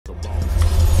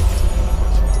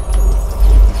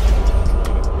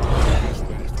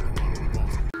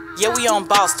Yeah, we on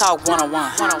Boss Talk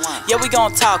 101. Yeah, we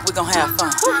gon' talk, we gon' have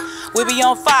fun. We be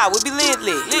on fire, we be lit.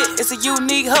 It's a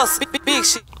unique hustle, big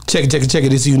shit. Check it.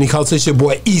 It's a unique hustle. It's your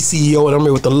boy ECEO, and I'm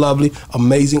here with the lovely,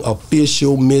 amazing,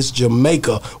 official Miss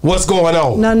Jamaica. What's going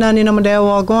on? No,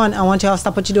 all going. I want y'all to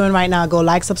stop what you're doing right now. Go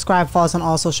like, subscribe, follow us on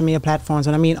all social media platforms.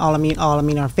 When I mean all, I mean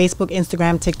our Facebook,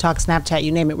 Instagram, TikTok, Snapchat,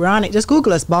 you name it. We're on it. Just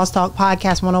Google us, Boss Talk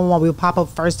Podcast 101. We'll pop up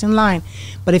first in line.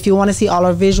 But if you want to see all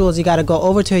our visuals, you got to go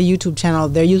over to our YouTube channel.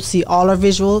 There you'll see all our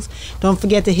visuals. Don't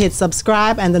forget to hit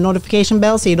subscribe and the notification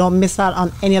bell so you don't miss out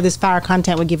on any of this fire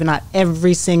content we're giving out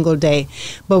every single day.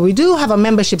 But we do have a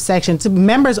membership section to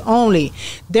members only.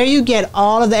 There you get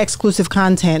all of the exclusive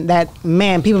content that,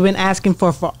 man, people have been asking for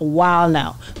a while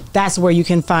now. That's where you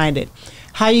can find it.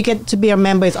 How you get to be a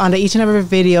member is under each and every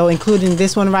video, including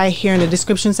this one right here in the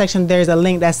description section. There's a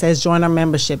link that says join our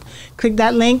membership. Click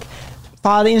that link,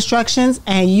 follow the instructions,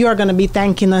 and you are going to be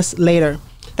thanking us later.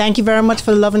 Thank you very much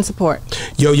for the love and support.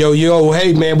 Yo.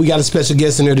 Hey, man, we got a special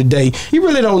guest in here today. He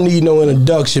really don't need no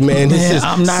introduction, man. This is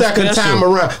second time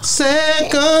around.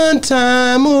 Second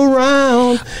time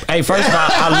around. Hey, first of all,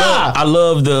 I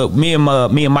love the me and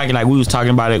Mikey, like we was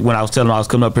talking about it when I was telling him I was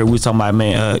coming up here. We was talking about,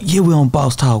 man, yeah, we on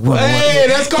Boss Talk. Hey,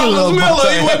 that's Carlos Miller.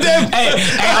 Hey,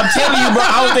 I'm telling you, bro.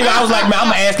 I was like, man,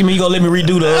 I'm gonna ask him. He gonna let me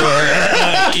redo the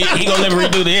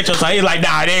intro. So he's like,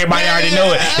 nah, everybody already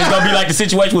know it. It's gonna be like the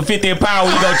situation with 50 and Power.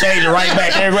 We gonna change it right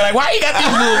back. Everybody like, why you got this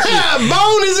bullshit?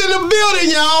 Bone is in the building,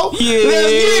 y'all. Yeah. Let's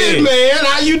get it, man.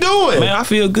 How you doing? Man, I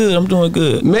feel good. I'm doing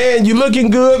good. Man, you looking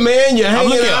good, man. You're hanging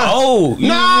looking out. old.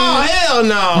 No, hell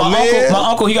no, man. My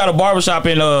uncle, he got a barbershop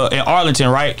in Arlington,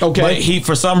 right? Okay. But he,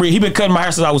 for some reason, he been cutting my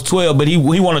hair since I was 12, but he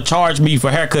want to charge me for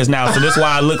haircuts now. So that's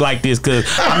why I look like this, because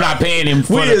I'm not paying him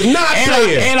for it.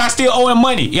 And I still owe him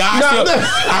money. Yeah,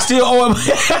 I still owe him.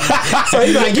 So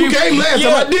he's like, you came last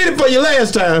time. I did it for you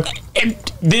last time.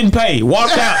 It didn't pay.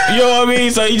 Walked out. You know what I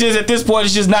mean? So he just, at this point,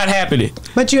 it's just not happening.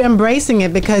 But you're embracing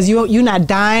it because you're not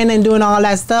dying and doing all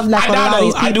that stuff. Like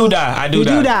I do die.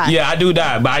 Yeah, I do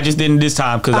die. But I just didn't this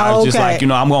time because I was just like,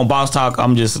 I'm going Boss Talk.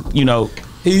 I'm just, He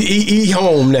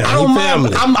home now. I don't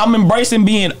mind. I'm embracing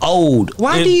being old.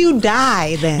 Why do you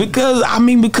die then?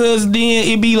 Because then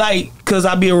it be like, because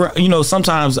I be around,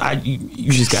 sometimes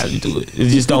you just got to do it. It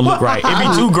just don't look right. It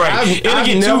be too great. I've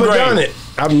never done it.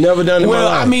 I've never done it. Well,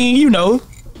 I mean, I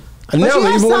never,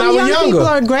 even when I was younger. People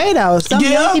are great though. Some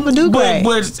young people do great.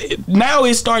 But now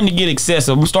it's starting to get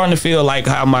excessive. I'm starting to feel like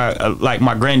how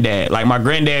my granddad. Like my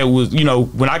granddad was,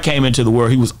 when I came into the world,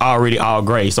 he was already all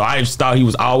gray. So I just thought he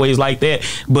was always like that.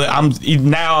 But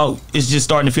now it's just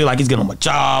starting to feel like he's getting on my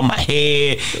jaw, my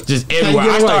head, just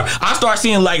everywhere. I start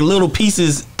seeing like little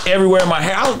pieces everywhere in my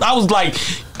hair. I was like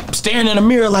staring in the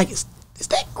mirror like, is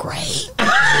that gray?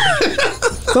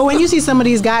 But when you see some of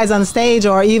these guys on stage,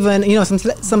 or even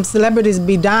some celebrities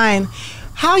be dying,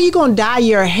 how are you gonna dye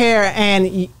your hair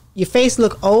and your face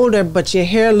look older, but your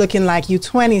hair looking like you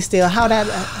 20 still? How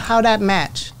that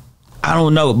match? I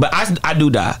don't know, but I do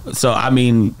die. So I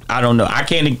mean, I don't know. I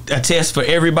can't attest for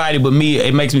everybody, but me,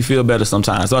 it makes me feel better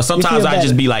sometimes. So sometimes I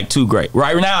just be like too great.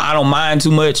 Right now, I don't mind too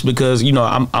much because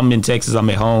I'm in Texas. I'm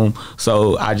at home,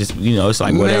 so I just it's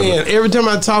like whatever. Man, every time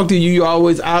I talk to you, you're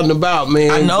always out and about,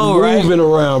 man. I know, right? Moving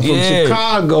around from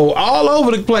Chicago, all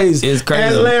over the place. It's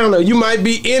crazy. Atlanta, you might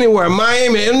be anywhere.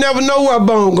 Miami, you never know where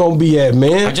Bone gonna be at,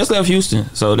 man. I just left Houston,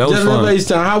 so that was fun. Just left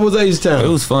H-Town. How was H-Town? It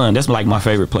was fun. That's like my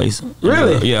favorite place.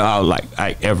 Really? Yeah,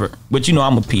 ever. But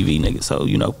I'm a PV nigga, so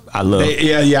I love.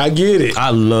 Yeah, I get it. I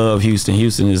love Houston.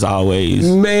 Houston is always.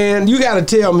 Man, you gotta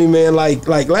tell me, man. Like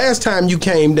last time you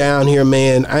came down here,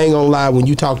 man. I ain't gonna lie. When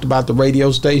you talked about the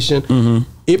radio station,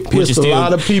 it pissed a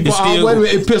lot of people off. Wait a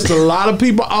minute, it pissed a lot of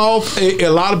people off. A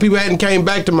lot of people hadn't came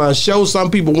back to my show. Some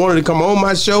people wanted to come on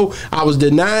my show. I was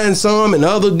denying some, and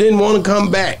others didn't want to come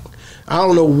back. I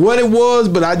don't know what it was,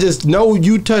 but I just know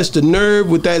you touched the nerve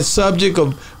with that subject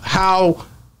of how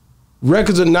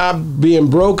records are not being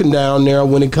broken down there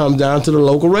when it comes down to the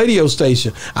local radio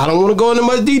station. I don't want to go into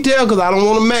much detail because I don't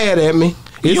want them mad at me.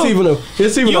 It's even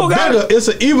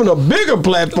a bigger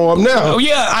platform now. Oh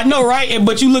yeah, I know, right?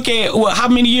 But you look at how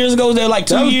many years ago? They're like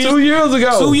 2 years. 2 years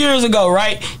ago. 2 years ago,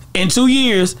 right? In 2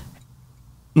 years,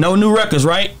 no new records,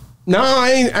 right? No,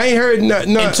 I ain't heard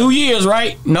nothing. In 2 years,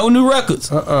 right? No new records.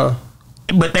 But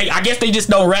I guess they just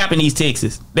don't rap in East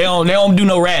Texas. They don't do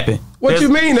no rapping. What you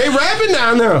mean? They rapping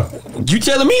down there? You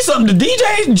telling me something? The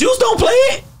DJs, Juice don't play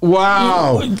it.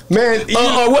 Wow, man.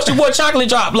 What's your boy Chocolate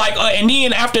Drop? Like, and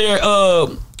then after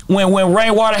when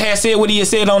Rainwater had said what he had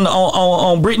said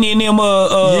on Brittany and them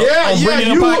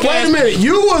Brittany and podcast. Wait a minute,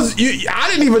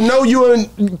 I didn't even know you and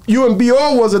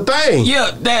BR was a thing.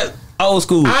 Yeah, that. Old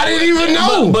school. I didn't even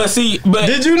know. But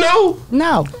did you know?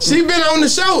 No. She been on the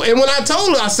show, and when I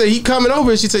told her, I said he coming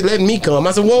over, and she said, "Let me come."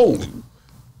 I said, "Whoa,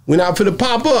 we not finna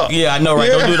pop up." Yeah, I know, right?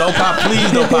 Yeah. Don't pop.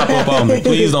 Please don't pop up on me.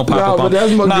 Please don't pop up on me. But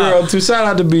that's my girl too. Shout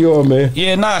out to BR, man.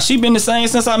 Yeah, nah, she been the same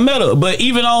since I met her. But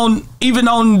even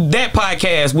on that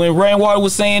podcast when Rainwater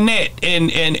was saying that,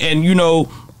 and you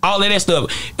know, all of that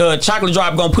stuff, Chocolate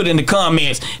Drop gonna put in the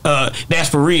comments, that's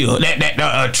for real,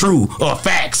 that true or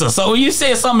facts or so. You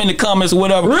said something in the comments or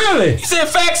whatever. Really? You said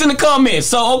facts in the comments.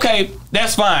 So okay,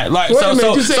 that's fine. Like so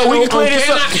we can clear this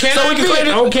up. So we can clear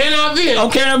this up.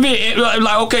 Can I vent?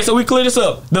 Like okay, so we clear this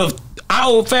up. Our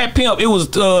old Fat Pimp, it was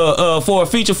for a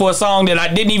feature for a song that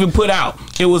I didn't even put out.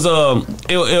 It was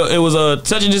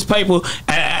Touching This Paper,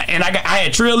 and I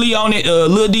had Trill Lee on it,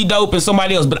 Lil D Dope, and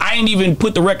somebody else, but I didn't even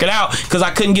put the record out because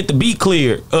I couldn't get the beat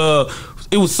cleared.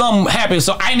 It was something happened,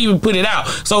 so I didn't even put it out.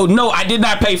 So no, I did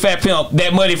not pay Fat Pimp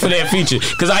that money for that feature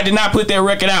because I did not put that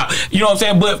record out. You know what I'm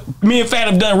saying? But me and Fat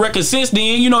have done records since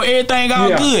then. You know, everything all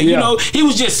good. You know, he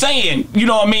was just saying. You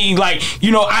know what I mean? Like,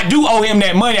 you know, I do owe him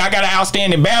that money. I got an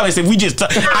outstanding balance. If we just,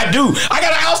 I do. I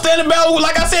got an outstanding balance,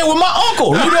 like I said, with my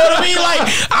uncle. You know what I mean? Like,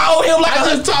 I owe him like.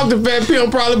 I just talked to Fat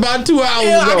Pimp probably about 2 hours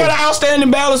ago. I got an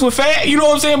outstanding balance with Fat. You know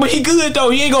what I'm saying? But he good though.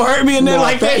 He ain't gonna hurt me and nothing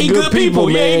like that. He good people.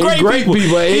 Man. Yeah, he great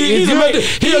people.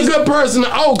 He's a good person.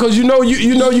 Because you know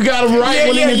you got him right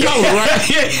when he color,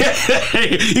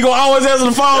 right? You gonna always answer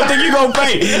the phone, think you gonna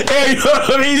pay. You know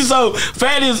what I mean? So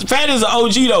Fat is an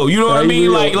OG though. You know what I mean?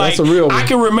 Real. Like That's a real one. I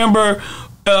can remember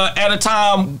at a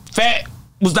time Fat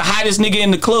was the hottest nigga in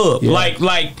the club. Yeah.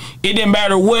 Like it didn't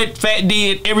matter what Fat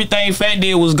did, everything Fat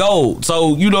did was gold.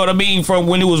 So you know what I mean? From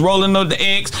when it was Rolling Up the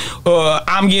X,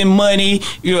 I'm Getting Money,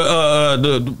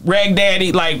 the Rag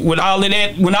Daddy, like when all of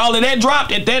that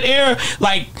dropped at that era,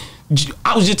 like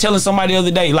I was just telling somebody the other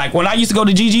day, like when I used to go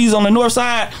to GG's on the north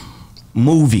side,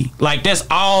 movie. Like that's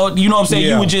all, you know what I'm saying?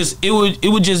 Yeah. It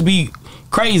would just be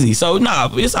crazy. So nah,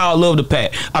 it's all love to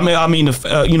Pat. I mean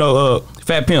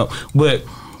Fat Pimp. But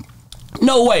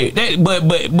no way. But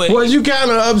was you kind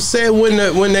of upset when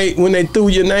they threw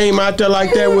your name out there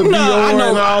like that with BR and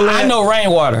all that? I know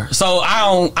Rainwater, so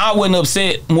I wasn't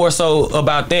upset more so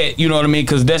about that. You know what I mean?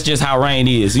 Because that's just how Rain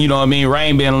is. You know what I mean?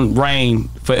 Rain been Rain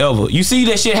forever. You see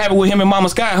that shit happen with him and Mama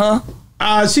Sky,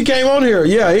 huh? She came on here.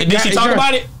 Yeah. Did she talk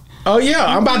about it? Oh yeah,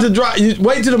 I'm about to drop.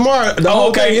 Wait till tomorrow. The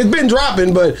whole thing. It's been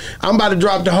dropping, but I'm about to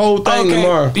drop the whole thing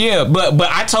tomorrow. Yeah, but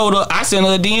I told her, I sent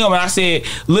her a DM and I said,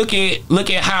 look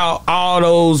at how all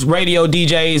those radio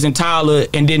DJs and Tyler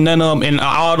and then none of them and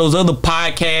all those other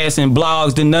podcasts and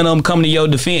blogs, then none of them come to your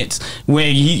defense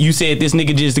when you said this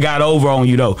nigga just got over on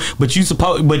you though. But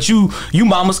you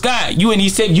Mama Scott, you and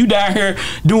these sex, you down here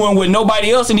doing what nobody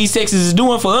else in these sexes is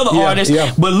doing for other artists.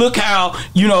 Yeah. But look how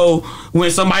when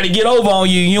somebody get over on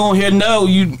you, you don't hear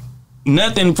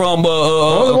nothing from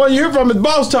only one you hear from is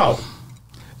Boss Talk.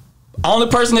 Only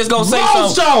person that's gonna say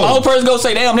something. Only person gonna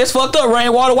say, "Damn, that's fucked up,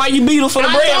 Rainwater. Why you beat her for the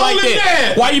bread like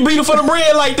that? Why you beat her for the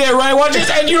bread like that, Rainwater?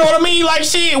 Just, you know what I mean? Like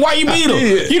shit. Why you beat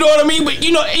her? You know what I mean? But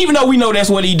even though we know that's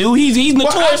what he do, he's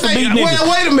notorious for beating niggas.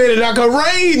 Wait a minute, now, cause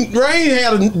Rain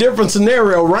had a different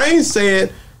scenario. Rain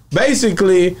said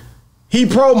basically he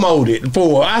promoted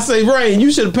for her. I say, Rain, you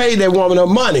should have paid that woman her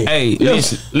money. Hey,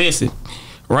 listen.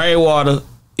 Rainwater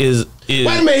is wait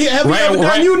a minute, have we ever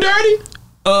done you dirty?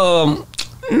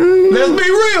 Let's be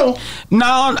real.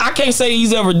 No, I can't say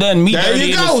he's ever done me dirty. There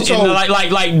you go.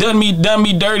 Like done me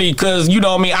dirty, because you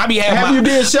know what I mean. Have you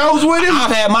did shows with him? I've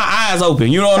had my eyes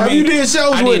open. You know what I mean. You did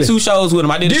shows with him? I did 2 shows with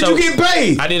him. Did you get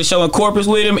paid? I did a show in Corpus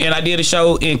with him, and I did a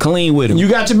show in Killeen with him. You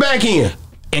got your back in?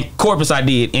 In Corpus I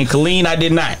did. In Killeen I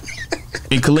did not.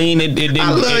 In Killeen, it didn't.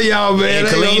 I love y'all, man.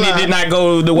 In Killeen, it did not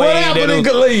go the way. What happened in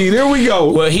Killeen? Here we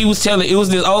go. Well, he was telling, it was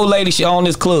this old lady. She owned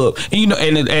this club, and,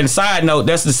 and side note,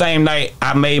 that's the same night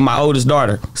I made my oldest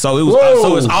daughter. So it was.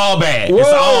 So it's all bad. Whoa. It's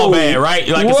all bad, right?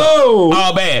 Like it's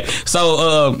all bad.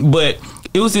 So, but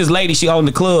it was this lady. She owned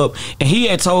the club, and he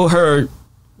had told her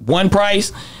one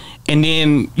price. And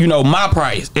then, my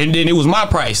price. And then it was my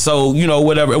price. So,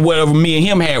 whatever me and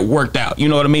him had worked out. You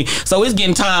know what I mean? So it's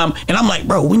getting time. And I'm like,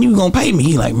 bro, when you gonna pay me?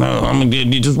 He like, man, I'm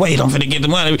gonna just wait. I'm finna get the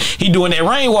money. He doing that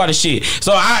Rainwater shit.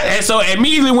 So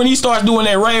immediately when he starts doing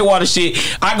that Rainwater shit,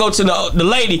 I go to the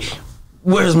lady.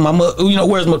 Where's my,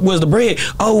 where's the bread?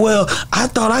 Oh, well, I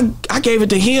thought I gave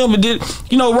it to him and did,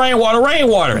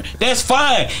 Rainwater. That's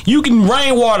fine. You can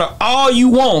Rainwater all you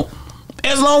want.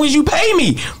 As long as you pay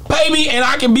me, and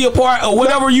I can be a part of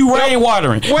whatever you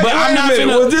rainwatering. But I'm not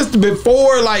finna. Was this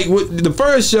before, like, the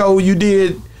first show you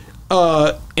did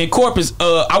in Corpus?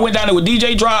 I went down there with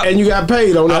DJ Drop, and you got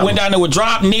paid on that. I went down there with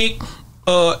Drop, Nick,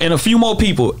 and a few more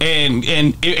people, and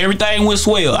everything went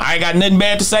swell. I ain't got nothing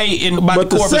bad to say about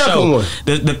the corporate show. One.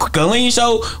 The Colleen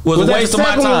show was a waste of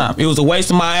my time. It was a waste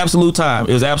of my absolute time.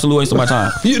 It was an absolute waste of my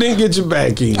time. You didn't get your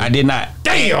back in. I did not.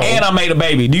 Damn. And I made a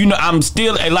baby. Do you know? I'm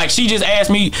still like, she just asked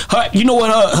me. You know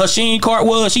what her Shein cart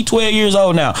was? She 12 years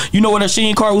old now. You know what her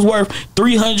Shein cart was worth?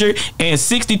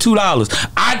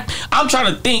 $362. I'm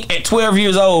trying to think at 12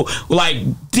 years old. Like,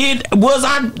 was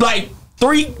I like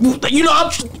 3? You know,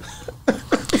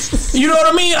 you know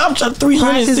what I mean? I'm trying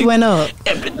 300. Prices went up.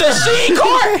 The Shein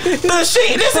cart. This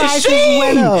is Shein.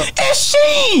 Went up. It's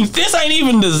Shein. This ain't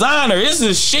even designer. This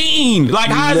is Shein. Like,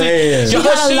 how is it? She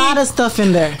got a lot of stuff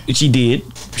in there. She did.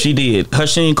 Her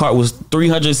Shein cart was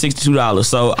 $362.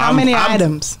 So how many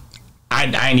items?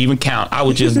 I ain't even count. I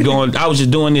was just going. I was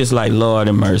just doing this like, Lord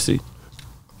have mercy.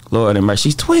 Lord have mercy.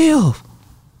 She's 12.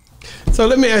 So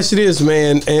let me ask you this,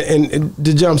 man, and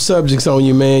to jump subjects on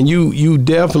you, man. You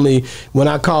definitely, when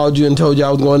I called you and told you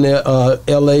I was going to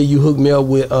L.A., you hooked me up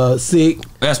with Sick.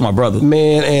 That's my brother,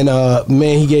 man, and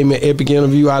man, he gave me an epic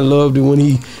interview. I loved it when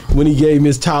he gave me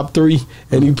his top 3,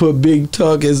 and he put Big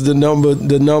Tuck as the number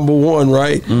 1,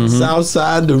 right? Mm-hmm.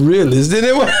 Southside, the realest. Isn't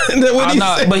that what he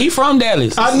said? But he from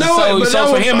Dallas. I know it, but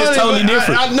so for him funny, it's totally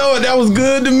different. I know it. That was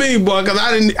good to me, boy, because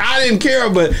I didn't care,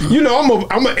 but you know, I'm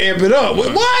gonna amp it up.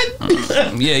 What?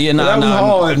 That was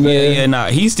hard,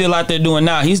 man. He's still out there doing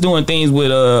now. He's doing things with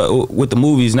the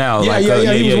movies now. Yeah,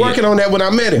 he was working on that when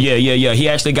I met him. Yeah. He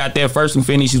actually got that first one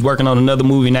finished. He's working on another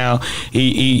movie now.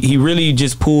 He really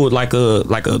just pulled like a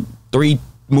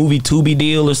 3-movie Tubi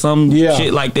deal or some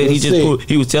shit like that.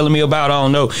 He was telling me about. I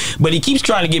don't know, but he keeps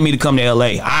trying to get me to come to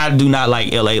LA. I do not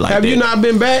like LA like that. Have you not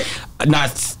been back?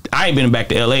 I ain't been back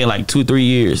to LA in like 2-3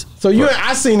 years. So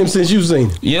I seen him since you've seen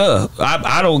him. Yeah,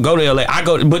 I don't go to LA.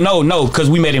 But no, because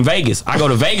we met in Vegas. I go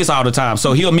to Vegas all the time.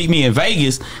 So he'll meet me in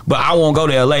Vegas, but I won't go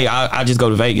to LA. I just go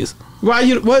to Vegas. Why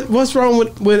what's wrong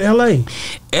with LA?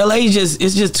 LA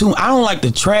it's just too. I don't like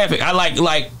the traffic.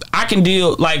 I can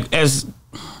deal as.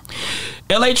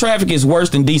 LA traffic is worse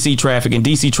than DC traffic, and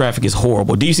DC traffic is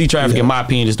horrible. DC traffic, in my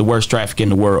opinion, is the worst traffic in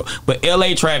the world. But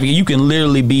LA traffic, you can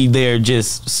literally be there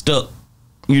just stuck,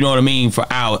 you know what I mean, for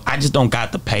hours. I just don't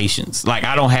got the patience. Like,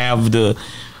 I don't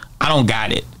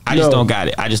got it. I just don't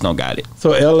got it. So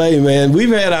LA, man,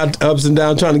 we've had our ups and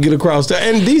downs trying to get across there,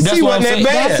 and DC wasn't that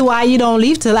bad. That's why you don't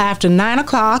leave till after 9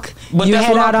 o'clock. But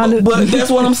that's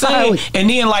what I'm saying. And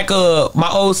then like my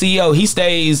old CEO, he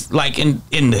stays like in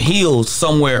the hills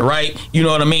somewhere, right? You know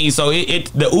what I mean? So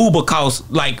the Uber costs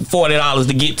like $40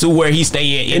 to get to where he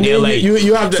stay in LA.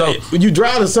 You have to you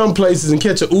drive to some places and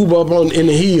catch an Uber up in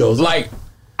the hills. Like,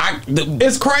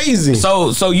 it's crazy.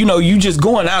 So you know, you just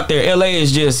going out there. LA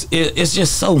is just it's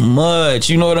just so much.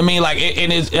 You know what I mean? Like,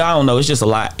 and it's, I don't know. It's just a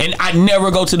lot. And I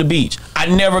never go to the beach.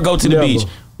 The beach.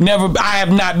 Never. I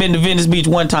have not been to Venice Beach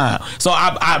one time. So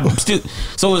I still.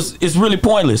 So it's really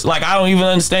pointless. Like, I don't even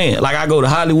understand. Like, I go to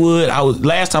Hollywood.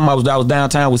 Last time I was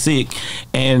downtown with Sick,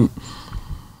 and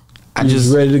I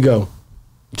just ready to go.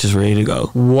 Just ready to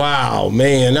go. Wow,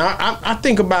 man. I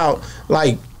think about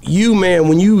like. You, man,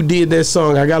 when you did that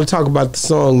song, I got to talk about the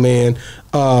song, man.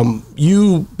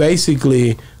 You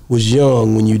basically was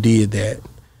young when you did that.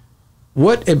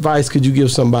 What advice could you give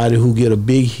somebody who get a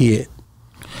big hit?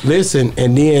 Listen,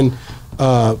 and then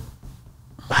what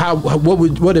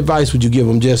advice would you give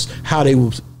them? Just how they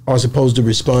are supposed to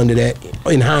respond to that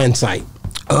in hindsight.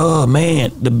 Oh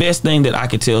man, the best thing that I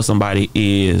could tell somebody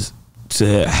is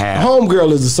to have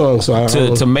Homegirl is the song,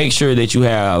 so to make sure that you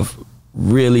have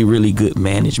really, really good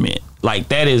management. Like,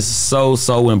 that is so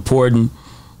important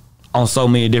on so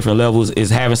many different levels, is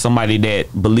having somebody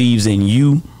that believes in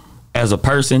you as a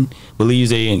person,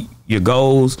 believes in your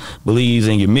goals, believes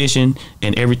in your mission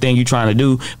and everything you're trying to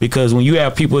do. Because when you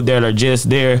have people that are just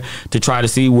there to try to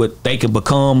see what they can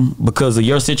become because of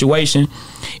your situation,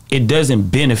 it doesn't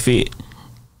benefit,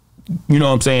 you know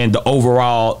what I'm saying, the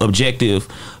overall objective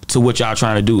to what y'all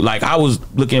trying to do. Like, I was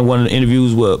looking at one of the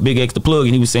interviews with Big X the Plug,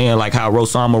 and he was saying like how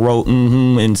Rosama wrote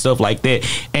and stuff like that,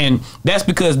 and that's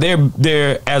because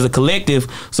they're as a collective.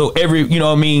 So you know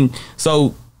what I mean,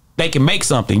 so they can make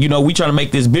something. You know, we trying to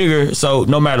make this bigger, so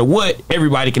no matter what,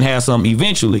 everybody can have something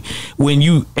eventually. When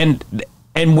you and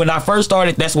when I first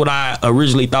started, that's what I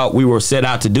originally thought we were set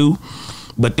out to do,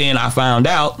 but then I found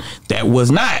out that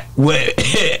was not what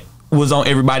was on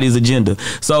everybody's agenda.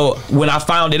 So when I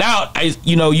found it out,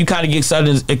 you kind of get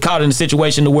caught in a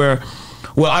situation to where,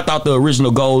 well, I thought the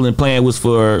original goal and plan was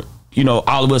for,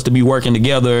 all of us to be working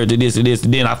together to this and this.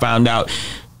 And then I found out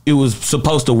it was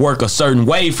supposed to work a certain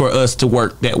way for us to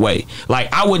work that way.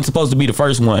 Like, I wasn't supposed to be the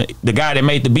first one. The guy that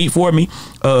made the beat for me,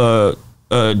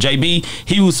 JB,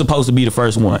 he was supposed to be the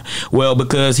first one. Well,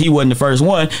 because he wasn't the first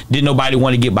one, didn't nobody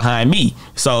want to get behind me.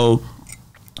 So,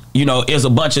 you know, there's a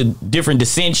bunch of different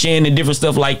dissension and different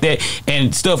stuff like that,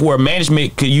 and stuff where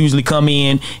management could usually come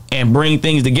in and bring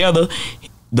things together.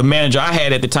 The manager I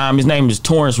had at the time, his name is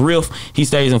Torrance Riff. He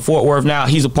stays in Fort Worth now.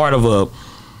 He's a part of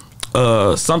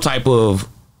some type of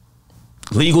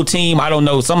legal team. I don't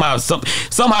know. Somehow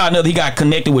or another, he got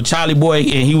connected with Charlie Boy, and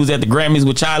he was at the Grammys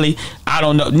with Charlie. I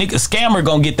don't know. Nigga, scammer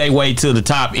gonna get their way to the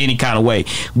top any kind of way.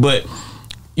 But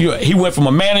he went from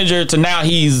a manager to now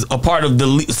he's a part of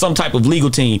some type of legal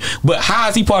team. But how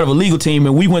is he part of a legal team?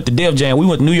 And we went to DefJam. We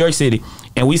went to New York City,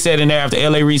 and we sat in there after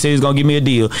L.A. Reid said he was gonna give me a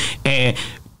deal, and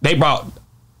they brought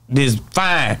this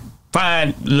fine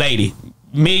lady,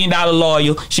 $1 million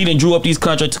lawyer. She done drew up these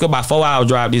contracts. Took about 4 hours to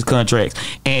drive these contracts,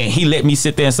 and he let me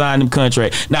sit there and sign them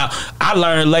contracts. Now I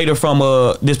learned later from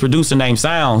this producer named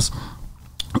Sounds,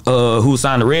 who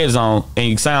signed the Red Zone,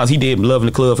 and Sounds, he did Love in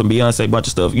the Club from Beyonce, a bunch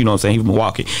of stuff. You know what I'm saying? He from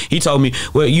Milwaukee. He told me,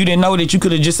 well, you didn't know that you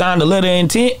could have just signed a letter of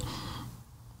intent.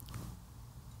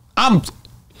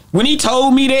 When he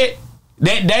told me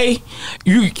that day,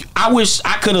 I wish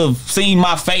I could have seen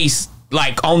my face,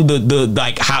 like on the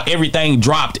like how everything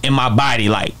dropped in my body,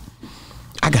 like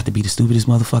I got to be the stupidest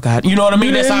motherfucker. You know what I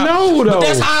mean? That's how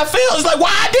I feel. It's like, why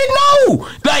I didn't know.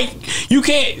 Like, you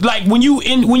can't, like, when you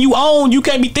own, you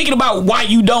can't be thinking about why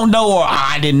you don't know or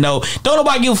I didn't know. Don't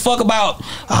nobody give a fuck about.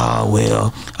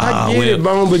 I get it,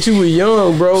 Bone, but you were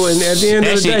young, bro. And at the end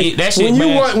of the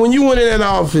day, when you went in that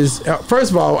office,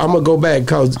 first of all, I'm gonna go back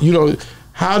because you know.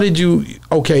 How did you?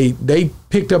 Okay, they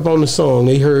picked up on the song.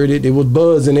 They heard it. It was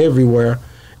buzzing everywhere.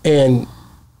 And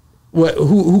what?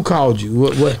 Who called you?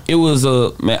 What? It was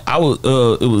man.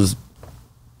 It was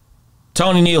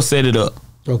Tony Neal set it up.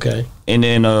 Okay. And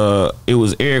then it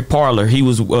was Eric Parler. He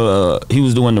was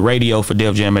doing the radio for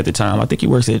DefJam at the time. I think he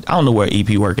works at. I don't know where EP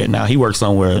work at now. He works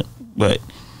somewhere, but.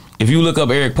 If you look up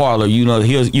Eric Parler, you know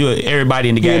everybody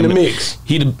in the game. In the mix.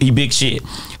 He big shit.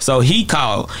 So he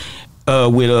called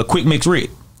with Quick Mix Rick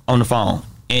on the phone,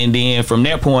 and then from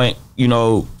that point, you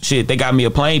know, shit, they got me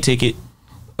a plane ticket.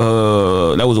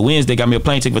 That was a Wednesday. Got me a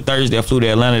plane ticket for Thursday. I flew to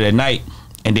Atlanta that night,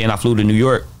 and then I flew to New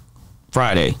York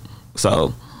Friday.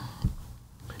 So.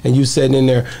 And you sitting in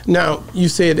there. Now you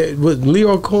said that was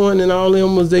Leo Cohen and all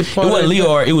them, was they part? It wasn't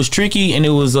Leo. It was Tricky, and it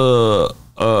was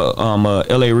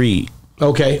L.A. Reid.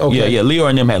 Okay. Yeah. Leo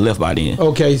and them had left by then.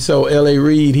 Okay, so L.A.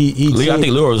 Reid, I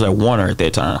think Leo was at Warner at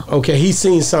that time. Okay, he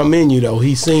seen something in you though.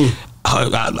 He seen.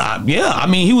 Yeah, I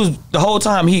mean, he was the whole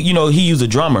time. He used a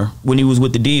drummer when he was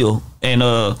with the deal, and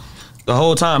the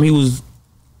whole time he was,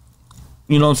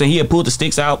 you know what I'm saying. He had pulled the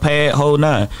sticks out, pad, whole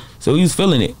nine. So he was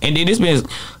feeling it. And then there's been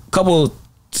a couple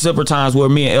separate times where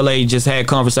me and L.A. just had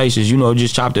conversations. You know,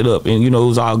 just chopped it up, and you know it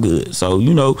was all good. So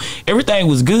you know everything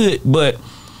was good, but.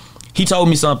 He told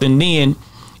me something then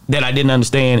that I didn't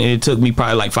understand, and it took me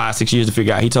probably like 5-6 years to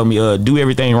figure out. He told me, do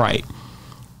everything right.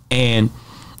 And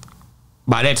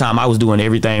by that time, I was doing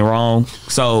everything wrong.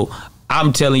 So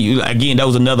I'm telling you, again, that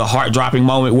was another heart-dropping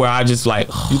moment where I just like...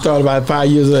 You thought about it 5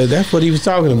 years later. That's what he was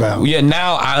talking about. Yeah,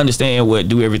 now I understand what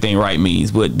do everything right means,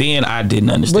 but then I didn't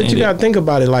understand. But you got to think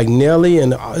about it, like Nelly,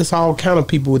 and it's all kind of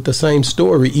people with the same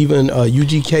story. Even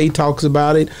UGK talks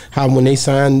about it, how when they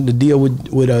signed the deal with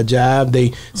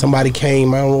Jive, somebody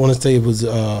came, I don't want to say it was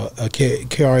a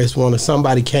KRS-One, or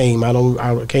somebody came,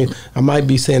 I might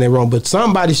be saying it wrong, but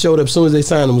somebody showed up as soon as they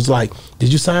signed and was like,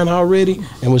 did you sign already?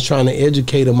 And was trying to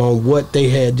educate them on what they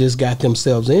had just got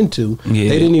themselves into. Yeah.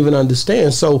 They didn't even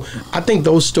understand. So I think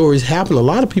those stories happen. A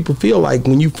lot of people feel like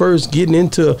when you first getting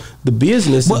into the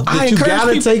business, that you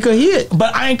gotta take a hit.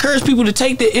 But I encourage people to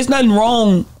take that. It's nothing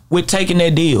wrong with taking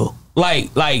that deal.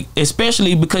 Like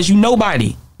especially because you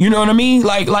nobody. You know what I mean?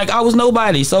 Like I was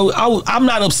nobody. So I'm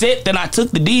not upset that I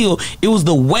took the deal. It was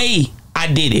the way I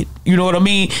did it. You know what I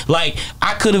mean? Like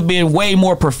I could have been way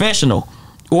more professional.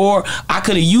 Or I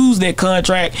could have used that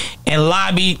contract and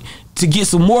lobbied to get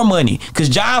some more money, because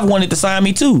Jive wanted to sign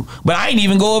me too. But I didn't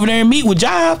even go over there and meet with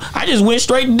Jive. I just went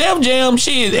straight to DefJam.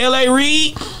 Shit, L.A.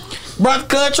 Reid brought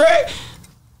the contract.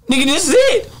 Nigga, this is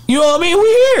it. You know what I mean? We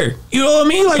here. You know what I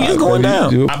mean? Like, it's going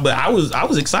down. But I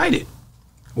was excited.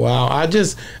 Wow.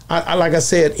 I like I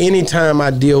said, anytime I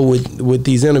deal with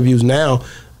these interviews now,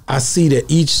 I see that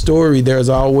each story, there's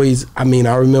always, I mean,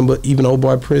 I remember even Old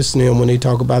Boy Prince and them, when they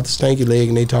talk about the stanky leg,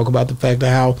 and they talk about the fact of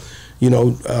how, you know,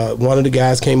 one of the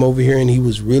guys came over here and he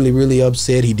was really, really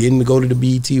upset. He didn't go to the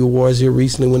BET Awards here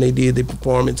recently when they did the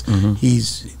performance. Mm-hmm.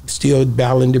 He's still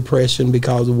battling depression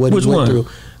because of what he went through.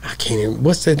 I can't even,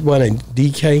 what's that one,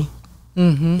 DK?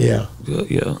 Mm-hmm. Yeah.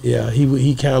 He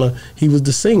was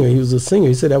the singer. He was a singer.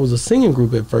 He said that was a singing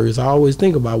group at first. I always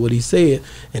think about what he said,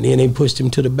 and then they pushed him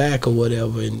to the back or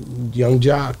whatever. And Young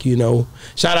Jock,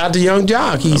 shout out to Young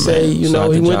Jock. He said, he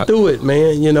went through it,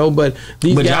 man. But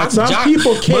these guys, some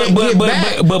people can't get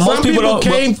back. But most people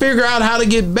can't figure out how to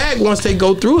get back once they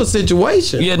go through a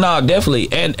situation. Yeah, no, definitely.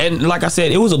 And like I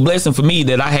said, it was a blessing for me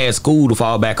that I had school to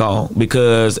fall back on,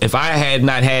 because if I had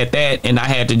not had that and I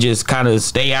had to just kind of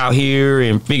stay out here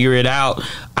and figure it out,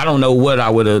 I don't know what I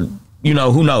would have,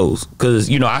 who knows? Because,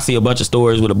 I see a bunch of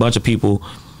stories with a bunch of people,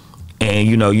 and,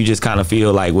 you just kind of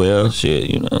feel like, well,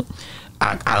 shit,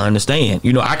 I understand.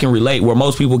 I can relate. Where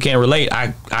most people can't relate,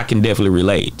 I can definitely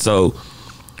relate. So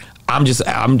I'm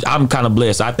kind of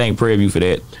blessed. I thank Prairie View for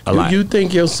that a lot. Do you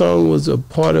think your song was a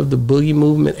part of the boogie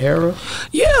movement era?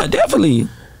 Yeah, definitely.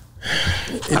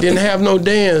 It didn't have no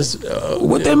dance.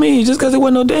 What that mean? Just because it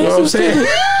wasn't no dance? You know what I'm saying?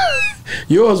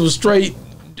 Yours was straight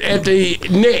at the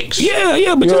necks.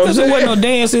 Yeah, but just because it wasn't no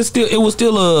dance, it was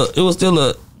still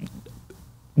a.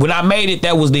 When I made it,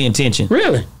 that was the intention.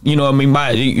 Really? When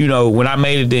I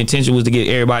made it, the intention was to get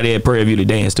everybody at Prairie View to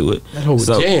dance to it. That whole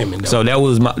jamming. Though. So that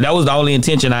was the only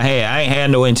intention I had. I ain't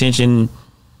had no intention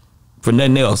for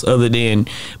nothing else other than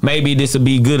maybe this would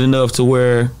be good enough to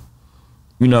where,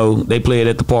 they play it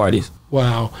at the parties.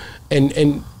 Wow.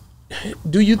 And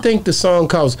do you think the song,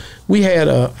 cause I had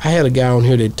a guy on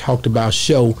here that talked about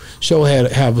Show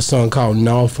have a song called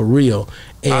 "Nah For Real,"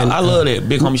 and I love that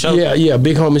Big Homie Show. Yeah,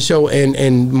 Big Homie Show,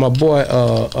 and my boy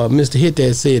Mr. Hit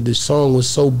That said the song was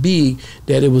so big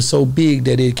that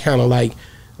it kind of like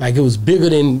it was bigger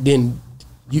than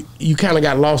you kind of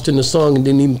got lost in the song and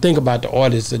didn't even think about the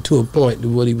artist to a point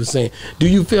of what he was saying. Do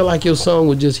you feel like your song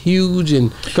was just huge,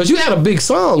 and because you had a big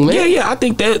song, man? Yeah, I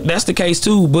think that's the case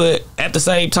too. But at the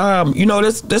same time,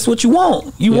 that's what you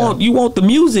want. You want the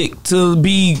music to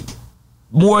be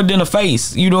more than a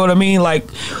face. You know what I mean? Like,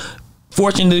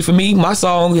 fortunately for me, my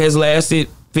song has lasted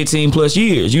 15 plus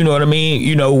years. You know what I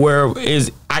mean?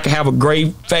 Whereas I can have a gray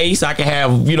face, I can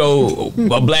have,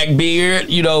 a black beard,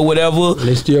 whatever.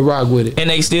 They still rock with it. And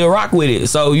they still rock with it.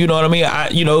 So, you know what I mean?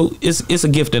 It's a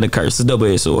gift and a curse. It's a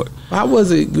double-edged sword. How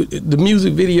was it, the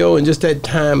music video, and just that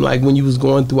time, like when you was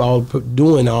going through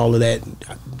doing all of that?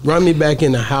 Run me back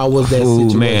into how was that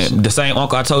situation? Man, the same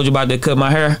uncle I told you about that cut my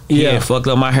hair? Yeah, fucked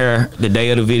up my hair the day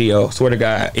of the video. Swear to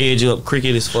God, edge up,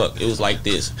 crooked as fuck. It was like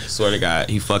this. Swear to God,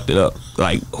 he fucked it up.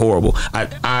 Like, horrible.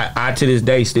 I to this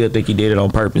day still think he did it on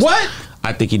purpose. What?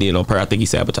 I think he did it on purpose. I think he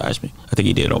sabotaged me. I think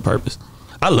he did it on purpose.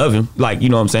 I love him. Like, you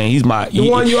know what I'm saying? He's my... The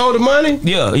one you owe the money?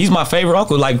 Yeah, he's my favorite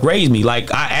uncle. Like, raised me.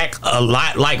 Like, I act a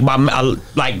lot like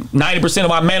 90% of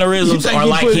my mannerisms are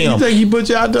like him. You think he put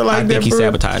you out there like that? I think he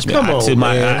sabotaged me. Come on,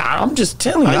 man. I'm just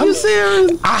telling you. Are you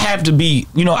serious? I have to be,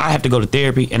 I have to go to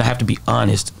therapy, and I have to be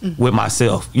honest with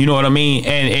myself. You know what I mean?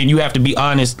 And you have to be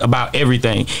honest about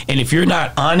everything. And if you're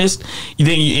not honest,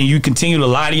 then you continue to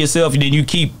lie to yourself, and then you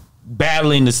keep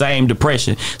battling the same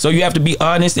depression. So you have to be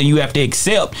honest, and you have to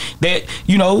accept that,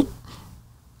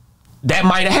 that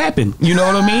might have happened. You know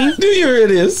what I mean? Do you hear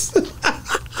this?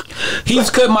 He's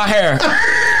cut my hair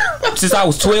since I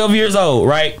was 12 years old,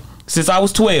 right? Since I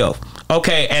was 12.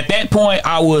 Okay, at that point,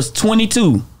 I was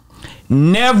 22.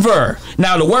 Never.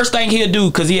 Now, the worst thing he'll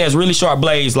do, because he has really sharp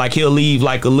blades, like he'll leave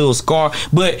like a little scar,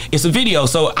 but it's a video,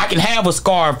 so I can have a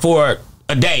scar for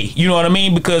a day, you know what I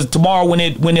mean? Because tomorrow,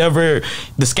 whenever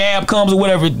the scab comes or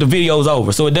whatever, the video's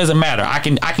over. So it doesn't matter. I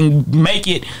can make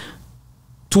it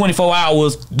 24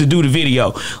 hours to do the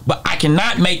video, but I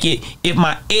cannot make it if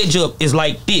my edge up is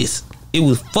like this. It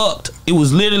was fucked. It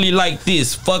was literally like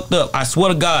this, fucked up. I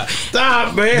swear to God.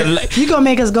 Stop, man. You gonna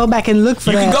make us go back and look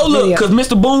for that? You can go video. look, because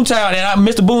Mr. Boomtown,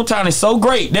 Mr. Boomtown is so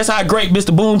great. That's how great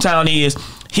Mr. Boomtown is.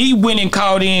 He went and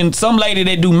called in some lady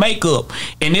that do makeup,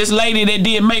 and this lady that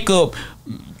did makeup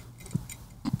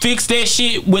fixed that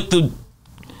shit with the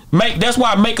That's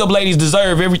why makeup ladies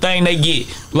deserve everything they get.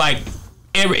 Like,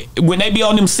 when they be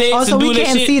on them sets and do that shit.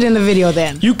 So we can't see it in the video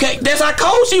then. You can't. That's how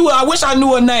cold she was. I wish I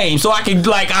knew her name so I could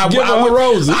give her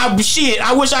roses. I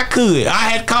wish I could. I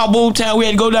had to call Boomtown. We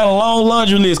had to go down a long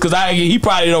laundry list because he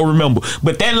probably don't remember.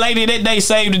 But that lady that day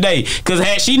saved the day, because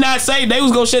had she not saved, they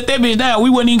was gonna shut that bitch down. We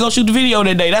wouldn't even go shoot the video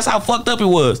that day. That's how fucked up it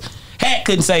was. Hat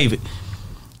couldn't save it,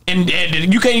 and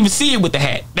you can't even see it with the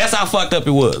hat. That's how fucked up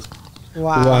it was.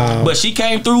 Wow. But she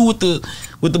came through with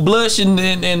the blush and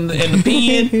the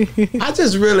pen. I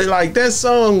just really like that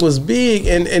song was big,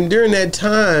 and during that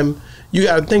time, you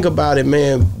got to think about it,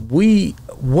 man. The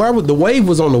wave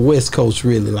was on the West Coast,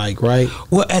 really, like, right?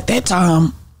 Well, at that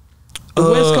time, the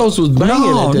West Coast was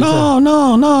banging. No.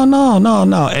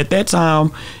 At that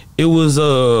time, it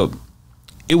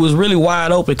it was really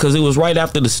wide open because it was right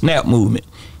after the Snap movement.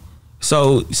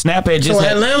 So Snap had just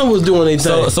Atlanta was doing it.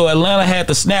 So Atlanta had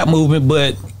the Snap movement,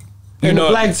 but and the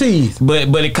black tees, but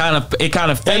it kind of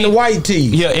faded. And the white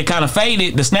tees. Yeah, it kind of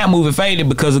faded. The Snap movement faded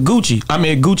because of Gucci. I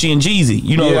mean Gucci and Jeezy.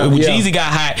 You know, when Jeezy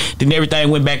got hot, then everything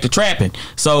went back to trapping.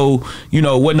 So you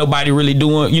know, wasn't nobody really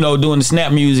doing the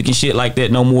Snap music and shit like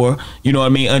that no more. You know what I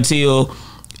mean? Until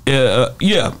you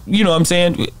know what I'm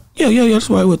saying. Yeah, that's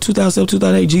right. What 2007,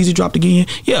 2008, Jeezy dropped again.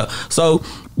 Yeah, so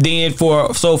then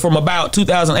from about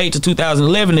 2008 to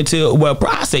 2011 until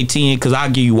I say 10 because I'll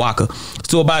give you Waka.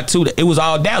 To about 2, it was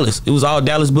all Dallas. It was all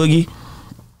Dallas Boogie,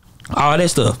 all that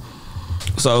stuff.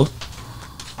 So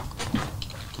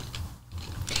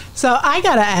I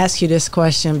gotta ask you this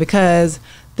question because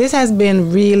this has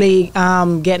been really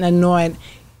getting annoying.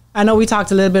 I know we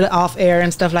talked a little bit off air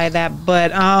and stuff like that,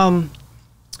 but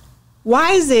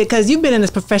why is it? Because you've been in this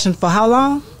profession for how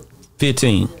long?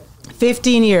 15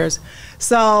 years.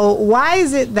 So why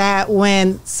is it that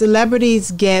when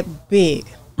celebrities get big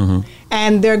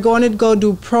and they're going to go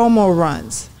do promo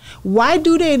runs, why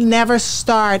do they never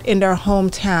start in their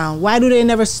hometown? Why do they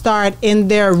never start in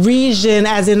their region,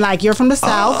 as in like you're from the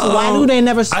South? Why do they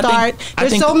never start?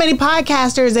 There's so many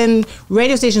podcasters and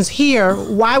radio stations here.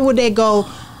 Why would they go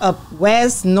up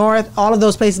west, north, all of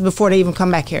those places before they even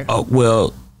come back here? Oh,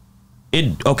 well,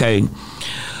 okay.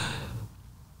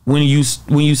 When you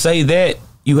say that,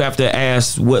 you have to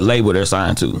ask what label they're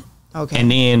signed to. Okay. And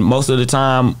then most of the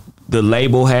time, the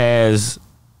label has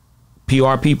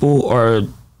PR people or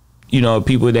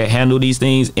people that handle these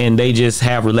things, and they just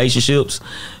have relationships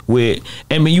with.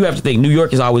 I mean, you have to think New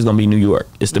York is always gonna be New York.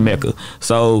 It's the Mecca,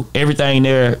 so everything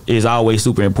there is always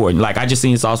super important. Like I just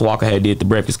seen Sauce Walka had did the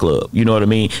Breakfast Club. You know what I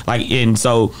mean? Like, and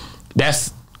so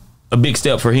that's a big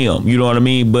step for him. You know what I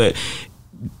mean? But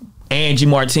Angie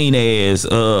Martinez,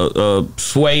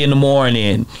 Sway in the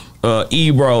Morning,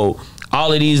 Ebro,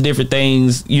 all of these different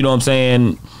things. You know what I'm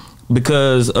saying?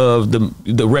 Because of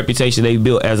the reputation they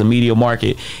built as a media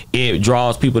market, it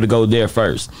draws people to go there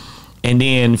first. And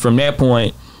then from that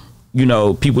point,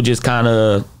 people just kind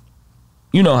of,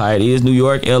 you know how it is, New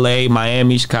York, LA,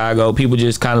 Miami, Chicago, people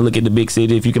just kind of look at the big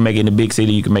city. If you can make it in the big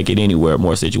city, you can make it anywhere,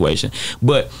 more situation.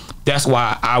 But that's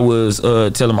why I was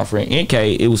telling my friend NK,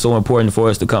 it was so important for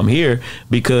us to come here,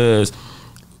 because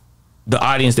the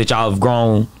audience that y'all have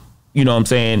grown, you know what I'm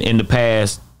saying, in the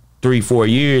past 3-4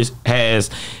 years has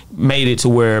made it to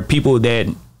where people that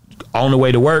on the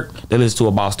way to work, they listen to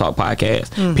a Boss Talk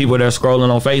podcast. People that are scrolling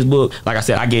on Facebook, like I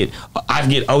said, I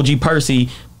get OG Percy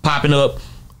popping up,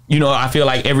 I feel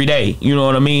like every day. You know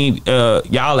what I mean?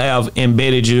 Y'all have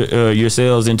embedded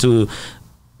yourselves into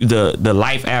the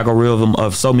life algorithm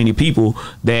of so many people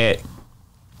that,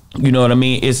 you know what I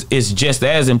mean? It's just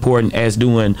as important as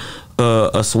doing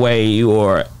a Sway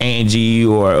or Angie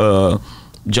or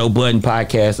Joe Budden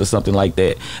podcast or something like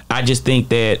that. I just think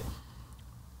that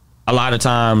a lot of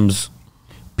times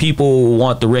people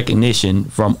want the recognition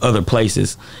from other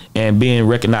places, and being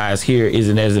recognized here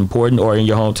isn't as important, or in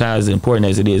your hometown as important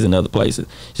as it is in other places.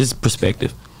 Just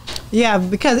perspective. Yeah,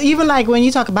 because even like when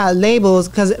you talk about labels,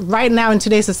 because right now in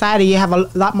today's society, you have a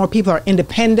lot more people are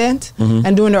independent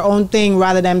and doing their own thing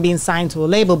rather than being signed to a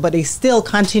label, but they still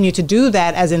continue to do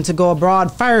that, as in to go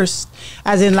abroad first,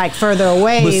 as in like further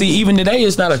away. But see, even today,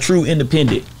 it's not a true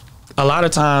independent. A lot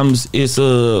of times it's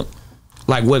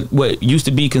like what used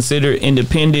to be considered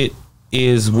independent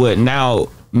is what now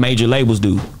major labels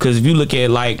do. Because if you look at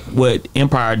like what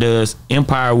Empire does,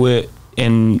 Empire would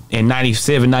in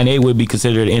 97, 98 would be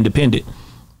considered independent.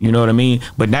 You know what I mean?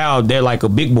 But now they're like a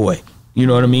big boy. You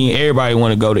know what I mean? Everybody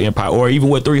want to go to Empire, or even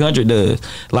what 300 does.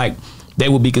 Like they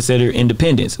would be considered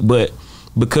independents. But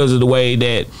because of the way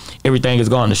that everything has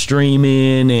gone to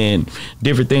streaming and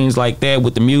different things like that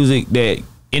with the music, that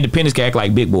independents can act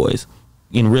like big boys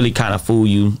and really kind of fool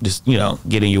you, just,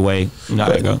 get in your way. You know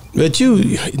how to go. But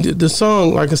the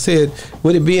song, like I said,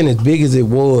 with it being as big as it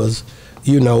was,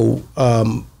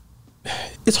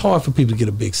 it's hard for people to get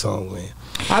a big song, man.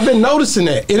 I've been noticing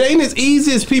that. It ain't as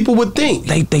easy as people would think.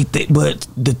 But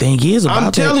the thing is about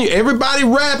I'm telling you, everybody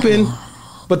rapping,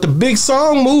 but the big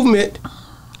song movement,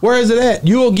 where is it at?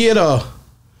 You'll get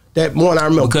that one I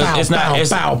remember. Because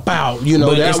bow, bow.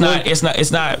 But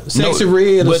it's not Sexy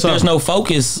Red. But there's no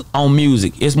focus on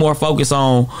music. It's more focus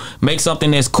on make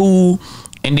something that's cool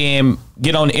and then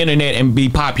get on the internet and be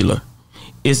popular.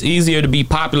 It's easier to be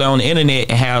popular on the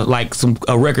internet and have like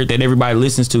a record that everybody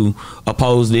listens to,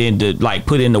 opposed to like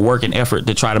put in the work and effort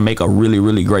to try to make a really,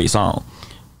 really great song.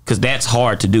 Because that's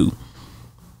hard to do.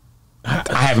 I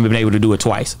haven't been able to do it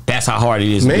twice. That's how hard it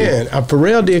is. Man,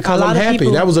 Pharrell did "Cause I'm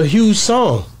Happy." That was a huge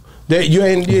song. That you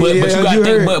ain't. But you gotta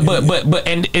think. But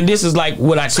and this is like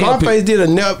what I tell people. Scarface did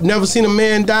a never seen a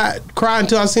man die. Cry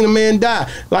until I seen a man die.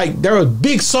 Like there are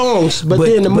big songs, but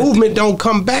then the movement don't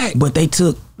come back. But they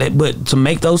took. But to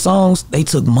make those songs, they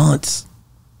took months.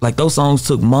 Like those songs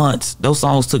took months. Those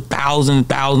songs took thousands and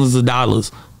thousands of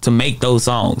dollars to make those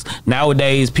songs.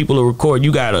 Nowadays, people will record.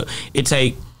 It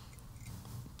take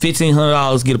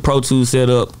 $1,500, get a Pro Tools set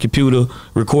up, computer,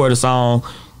 record a song.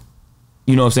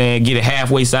 You know what I'm saying? Get it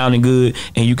halfway sounding good,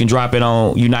 and you can drop it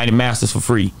on United Masters for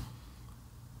free.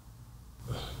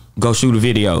 Go shoot a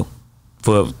video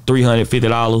for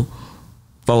 $350,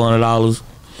 $400,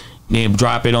 then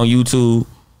drop it on YouTube.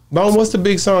 Bone, what's the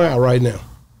big song out right now?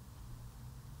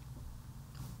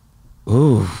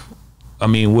 Ooh, I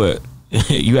mean, what?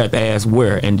 You have to ask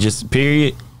where, and just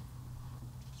period.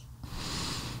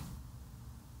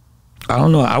 I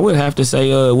don't know. I would have to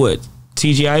say, what?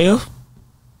 TGIF?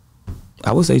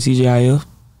 I would say TGIF.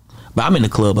 But I'm in the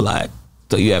club a lot.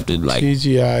 So you have to, like,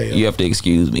 TGIF. You have to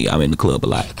excuse me. I'm in the club a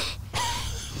lot.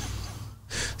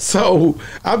 So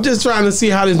I'm just trying to see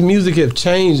how this music have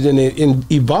changed and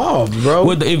evolved, bro.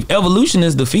 Well, the evolution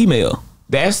is the female.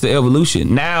 That's the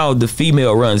evolution. Now the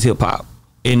female runs hip hop.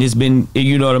 And it's been,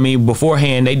 you know what I mean?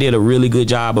 Beforehand, they did a really good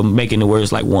job of making it where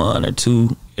it's like 1 or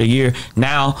 2 a year.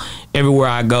 Now, everywhere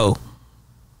I go,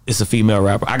 it's a female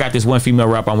rapper. I got this one female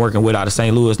rapper I'm working with out of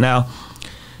St. Louis now.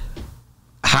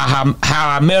 How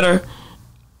I met her,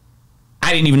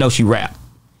 I didn't even know she rapped.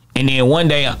 And then one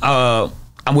day,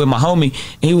 I'm with my homie,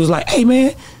 and he was like, "Hey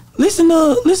man, listen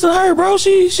to her, bro.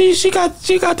 She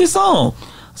got this song."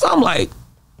 So I'm like,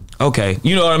 okay,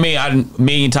 you know what I mean? A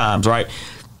million times, right?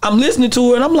 I'm listening to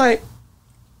her, and I'm like,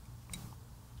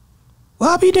 well,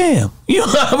 I'll be damned. You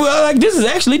know, like, this is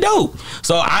actually dope.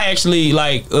 So I actually,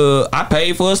 like, I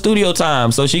paid for a studio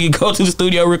time so she could go to the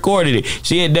studio, recorded it.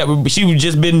 She was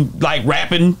just been, like,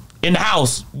 rapping in the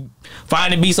house,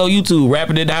 finding beats on YouTube,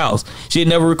 rapping in the house. She had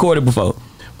never recorded before.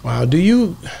 Wow.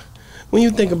 When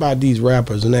you think about these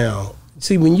rappers now,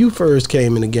 see, when you first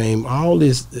came in the game, all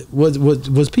this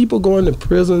was people going to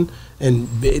prison, and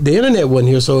the internet wasn't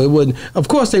here, so it wasn't. Of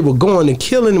course, they were going and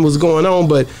killing was going on,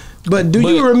 but do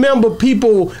you remember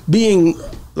people being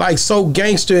like so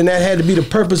gangster, and that had to be the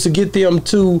purpose to get them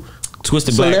to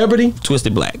Twisted celebrity? Black.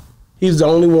 Twisted Black. He's the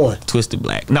only one. Twisted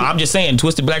Black. No, I'm just saying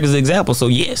Twisted Black is an example. So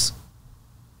yes,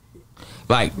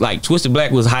 like Twisted Black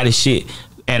was hot as shit,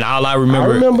 and all I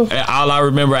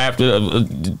remember after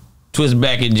Twisted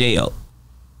Black in jail.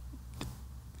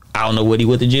 I don't know what he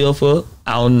went to jail for.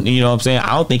 You know what I'm saying?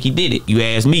 I don't think he did it. You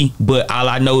ask me, but all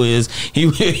I know is he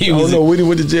was. I don't know what he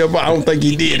went to jail for. I don't think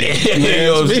he did it.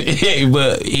 You know,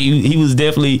 but he was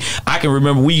definitely. I can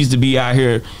remember we used to be out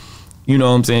here. You know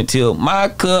what I'm saying? Till my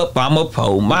cup, I'm a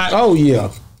pole. Oh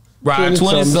yeah. Ride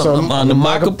 20 something under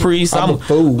my Caprice. I'm a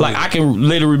fool. Like, I can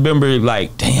literally remember,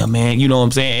 like, damn, man, you know what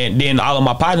I'm saying? And then all of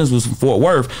my partners was from Fort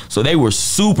Worth, so they were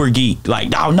super geeked. Like,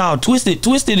 no,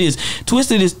 Twisted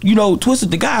is, you know, Twisted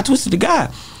the guy.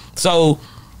 So,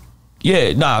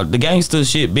 yeah, the gangster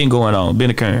shit been going on,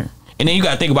 been occurring. And then you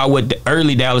got to think about what the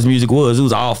early Dallas music was. It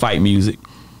was all fight music.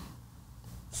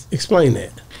 Explain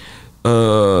that.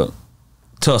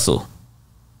 Tussle.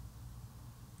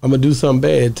 I'm gonna do something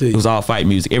bad to you. It was all fight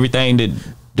music. Everything that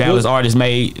Dallas artists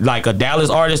made, like a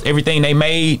Dallas artist, everything they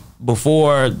made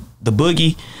before the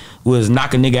boogie was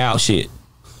knock a nigga out shit.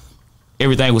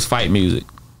 Everything was fight music.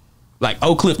 Like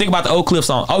Oak Cliff, think about the Oak Cliff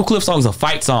song. Oak Cliff song is a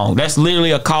fight song. That's literally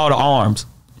a call to arms.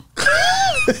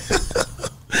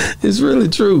 It's really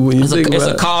true when you think about it. It's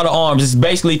a call to arms. It's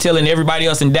basically telling everybody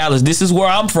else in Dallas, this is where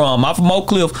I'm from. I'm from Oak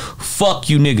Cliff. Fuck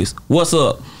you niggas. What's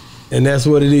up? And that's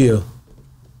what it is.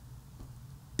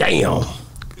 Damn,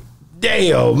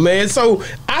 man. So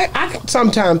I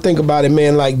sometimes think about it,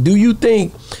 man. Like, do you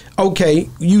think, okay,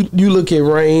 you look at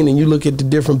Rain and you look at the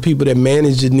different people that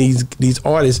managing these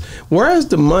artists, where's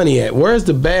the money at? Where's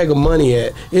the bag of money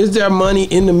at? Is there money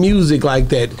in the music like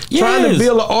that? Yes. Trying to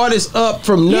build an artist up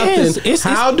from nothing. Yes.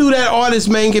 How do that artist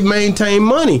maintain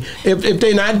money? If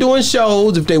they're not doing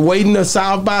shows, if they're waiting to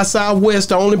South by Southwest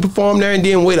to only perform there and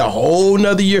then wait a whole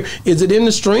nother year, is it in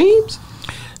the streams?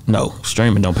 No,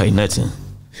 streaming don't pay nothing.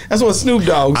 That's what Snoop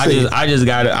Dogg said. I just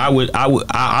got it.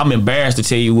 I'm embarrassed to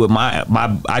tell you what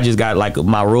I just got like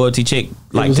my royalty check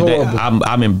like today. Horrible.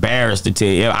 I'm embarrassed to tell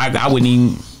you. I wouldn't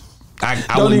even.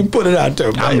 Don't even put it out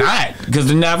there, man. I'm not, because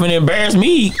they're not gonna embarrass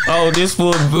me. Oh, this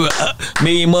for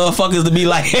me motherfuckers to be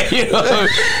like, you know?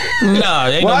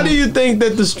 No. Why do you think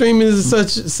that the streaming is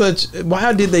such?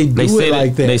 Why did they do it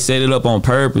like that? They set it up on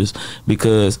purpose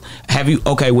because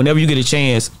whenever you get a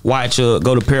chance, watch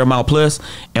go to Paramount Plus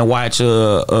and watch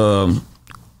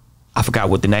I forgot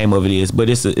what the name of it is, but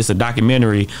it's a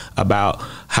documentary about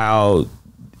how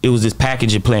it was this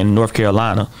packaging plant in North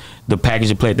Carolina, the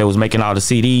packaging plant that was making all the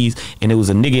CDs, and it was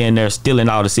a nigga in there stealing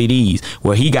all the CDs,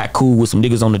 where he got cool with some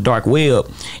niggas on the dark web,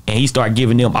 and he started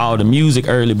giving them all the music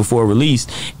early before release,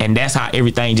 and that's how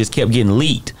everything just kept getting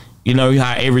leaked. You know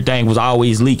how everything was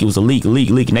always leaked. It was a leak,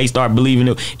 and they started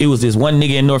believing it was this one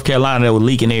nigga in North Carolina that was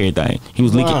leaking everything. He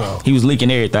was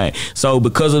leaking everything. So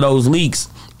because of those leaks,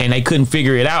 and they couldn't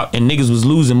figure it out, and niggas was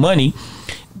losing money,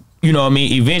 you know what I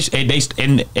mean? Eventually,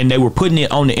 they were putting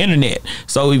it on the internet.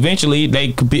 So eventually,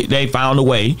 they found a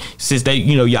way. Since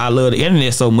y'all love the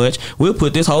internet so much, we'll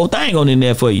put this whole thing on the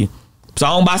internet for you,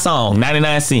 song by song,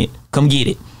 99 cents. Come get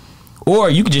it.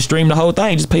 Or you could just stream the whole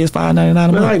thing. Just pay us $5.99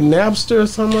 a month. Like Napster or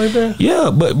something like that.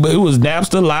 Yeah, but it was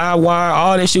Napster, Livewire,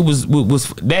 all that shit was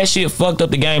that shit fucked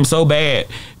up the game so bad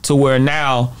to where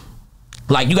now,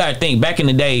 like, you gotta think, back in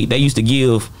the day they used to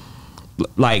give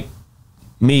like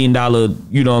 $1 million,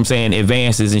 you know what I'm saying,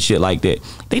 advances and shit like that.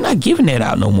 They not giving that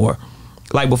out no more.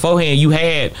 Like beforehand, you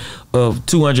had a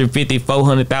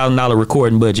 $250,000-$400,000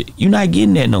 recording budget. You're not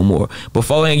getting that no more.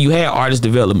 Beforehand, you had artist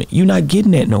development. You're not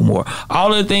getting that no more.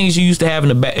 All of the things you used to have in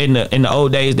the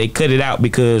old days, they cut it out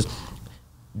because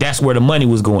that's where the money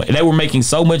was going. And they were making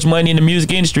so much money in the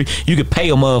music industry, you could pay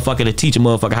a motherfucker to teach a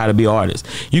motherfucker how to be an artist.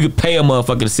 You could pay a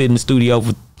motherfucker to sit in the studio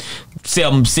for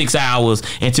 6 hours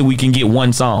until we can get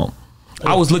one song.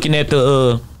 I was looking at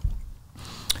the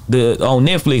on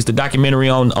Netflix, the documentary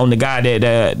on the guy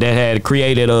that had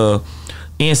created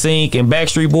NSYNC and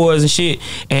Backstreet Boys and shit,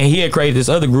 and he had created this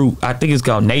other group, I think it's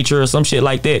called Nature or some shit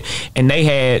like that, and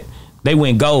they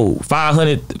went gold,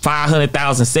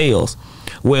 500,000 sales.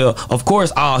 Well, of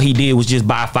course, all he did was just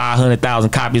buy 500,000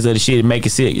 copies of the shit and make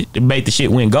the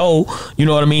shit went gold. You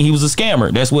know what I mean? He was a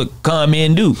scammer. That's what con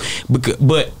men do.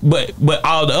 But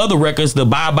all the other records, the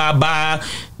buy,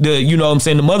 the, you know what I'm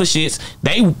saying, the mother shits,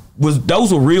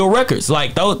 those were real records.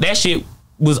 Like that shit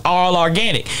was all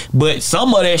organic. But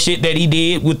some of that shit that he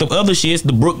did with the other shits,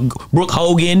 the Brooke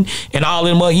Hogan and all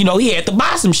them, you know, he had to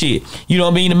buy some shit. You know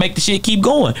what I mean? To make the shit keep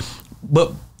going.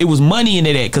 But it was money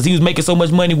into that because he was making so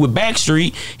much money with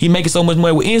Backstreet. He making so much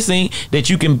money with NSYNC that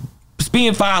you can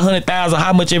spend 500,000,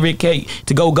 how much ever it take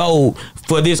to go gold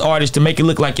for this artist to make it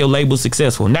look like your label's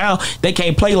successful. Now they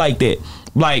can't play like that.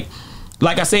 Like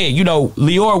I said, you know,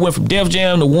 Lior went from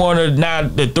DefJam to Warner, now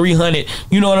to 300.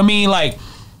 You know what I mean? Like,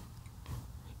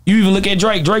 you even look at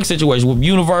Drake's situation with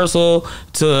Universal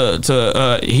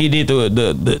to he did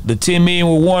the 10 million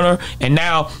with Warner, and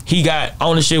now he got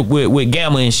ownership with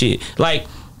gambling and shit. Like,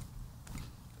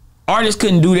 artists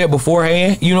couldn't do that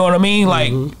beforehand. You know what I mean?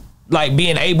 Like, like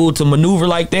being able to maneuver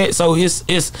like that. So it's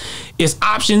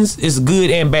options. It's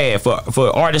good and bad for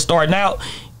artists starting out.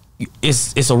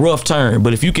 It's a rough turn,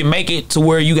 but if you can make it to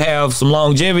where you have some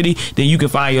longevity, then you can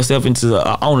find yourself into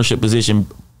an ownership position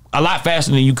a lot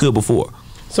faster than you could before.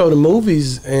 So the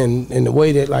movies and the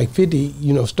way that like 50,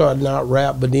 you know, starting out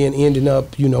rap, but then ending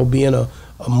up, you know, being a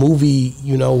movie,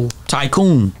 you know,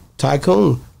 tycoon.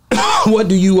 What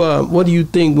do you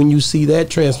think when you see that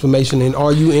transformation, and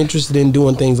are you interested in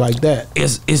doing things like that?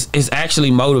 It's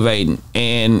actually motivating,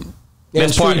 and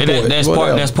that's part of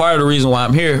the reason why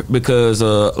I'm here, because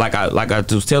like I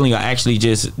was telling you, I actually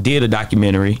just did a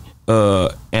documentary.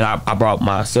 And I brought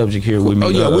my subject here with me. Oh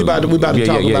yeah, we about to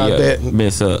talk about that.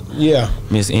 Miss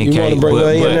NK. You want to bring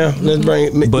her in now? Let's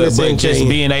bring Miss NK. Just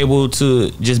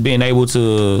being able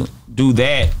to do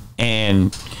that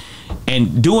and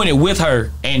doing it with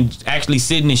her and actually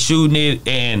sitting and shooting it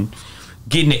and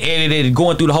getting it edited and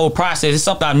going through the whole process, it's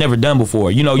something I've never done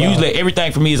before. You know, usually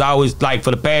everything for me is always, like,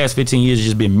 for the past 15 years, it's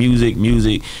just been music,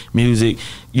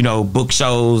 you know, book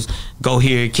shows, go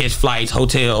here, catch flights,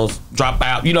 hotels, drop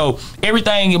out. You know,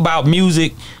 everything about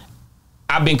music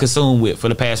I've been consumed with for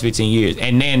the past 15 years.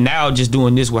 And then now just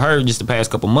doing this with her just the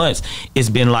past couple months, it's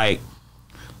been like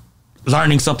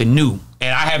learning something new.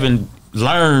 And I haven't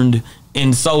learned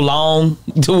in so long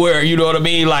to where, you know what I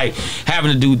mean, like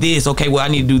having to do this, okay, well I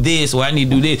need to do this, or I need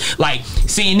to do this, like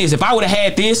seeing this. If I would have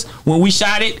had this when we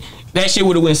shot it, that shit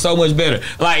would have went so much better.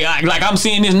 Like I'm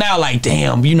seeing this now, like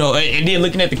damn, you know, and then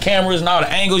looking at the cameras and all the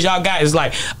angles y'all got, it's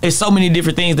like it's so many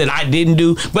different things that I didn't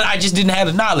do, but I just didn't have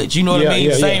the knowledge, you know what I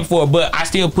mean? Same for, but I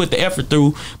still put the effort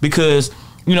through because,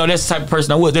 you know, that's the type of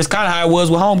person I was. That's kind of how I was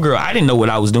with Homegirl. I didn't know what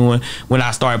I was doing when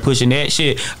I started pushing that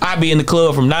shit. I'd be in the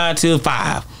club from 9 till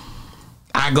 5.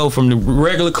 I go from the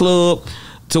regular club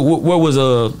to what was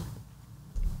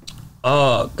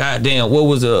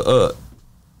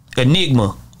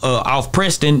Enigma off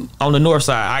Preston on the north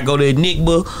side. I go to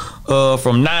Enigma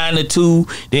from 9 to 2,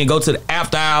 then go to the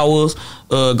after hours,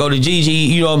 go to GG,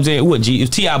 you know what I'm saying? What G?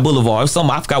 T.I. Boulevard.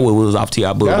 Something, I forgot what it was off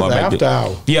T.I. Boulevard. That's the after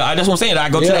hour. Yeah, that's what I'm saying. I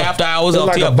go to the after hours of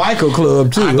like T.I. a biker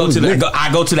club too. I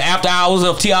go to the after hours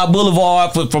of T.I.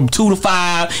 Boulevard from 2 to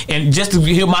 5, and just to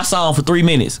hear my song for 3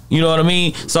 minutes. You know what I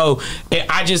mean? So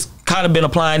I just kind of been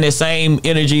applying that same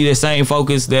energy, that same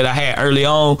focus that I had early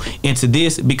on into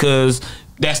this, because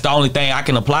that's the only thing I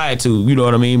can apply it to, you know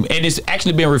what I mean? And it's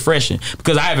actually been refreshing,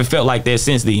 because I haven't felt like that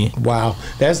since then. Wow,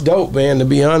 that's dope, man. To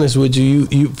be honest with you,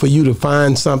 for you to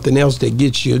find something else that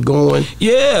gets you going.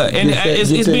 Yeah, and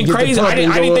it's been crazy. I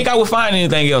didn't think I would find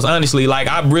anything else, honestly. Like,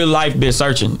 I've really been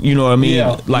searching, you know what I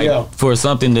mean? For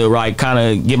something to like kind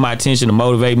of get my attention, to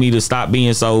motivate me to stop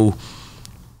being so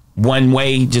one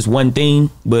way, just one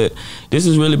thing. But this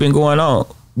has really been going on.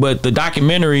 But the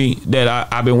documentary that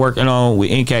I've been working on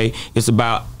with NK, it's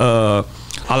about I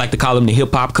like to call him the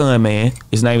hip hop con man.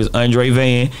 His name is Andre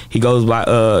Van. He goes by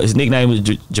his nickname is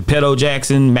Geppetto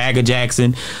Jackson, MAGA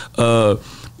Jackson.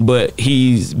 But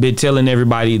he's been telling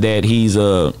everybody that he's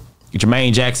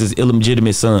Jermaine Jackson's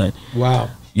illegitimate son. Wow.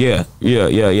 Yeah.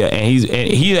 And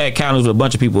he had encounters with a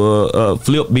bunch of people.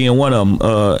 Flip being one of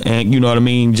them. And you know what I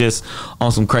mean, just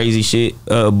on some crazy shit.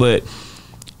 But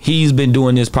he's been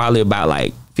doing this probably about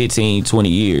like 15, 20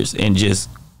 years, and just,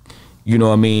 you know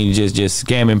what I mean, just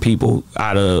scamming people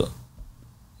out of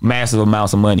massive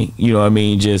amounts of money. You know what I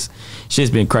mean? Just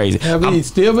shit's been crazy. Have you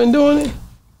still been doing it?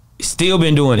 Still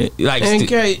been doing it. Like,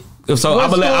 NK, so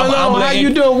what's going on? How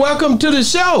you doing? Welcome to the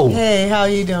show. Hey, how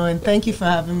you doing? Thank you for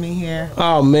having me here.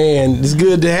 Oh man, it's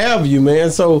good to have you,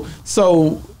 man. So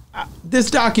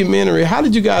this documentary, how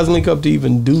did you guys link up to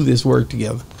even do this work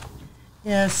together?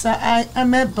 Yes, I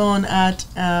met Bone at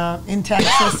in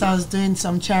Texas. I was doing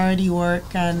some charity work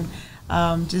and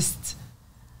just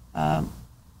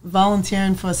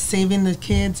volunteering for Saving the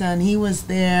Kids, and he was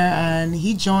there and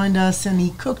he joined us and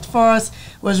he cooked for us.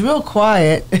 It was real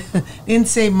quiet, didn't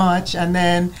say much, and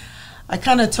then I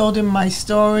kind of told him my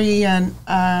story, and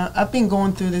I've been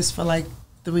going through this for like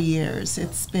 3 years.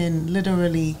 It's been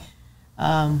literally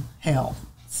hell.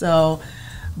 So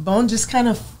Bone just kind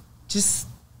of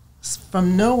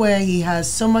from nowhere, he has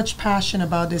so much passion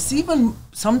about this, even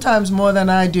sometimes more than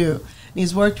I do. And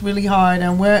he's worked really hard,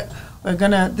 and we're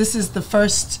gonna. This is the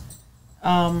first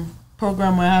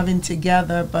program we're having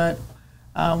together, but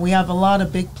we have a lot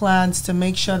of big plans to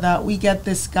make sure that we get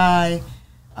this guy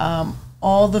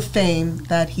all the fame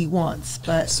that he wants.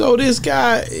 But so this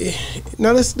guy,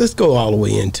 now let's go all the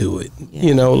way into it. Yeah.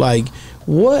 You know, like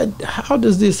how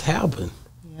does this happen?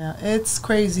 Yeah, it's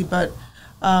crazy, but.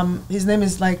 His name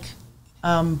is, like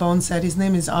Bone said, his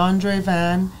name is Andre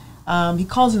Van. He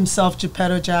calls himself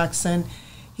Geppetto Jackson.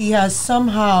 He has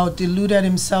somehow deluded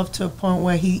himself to a point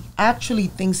where he actually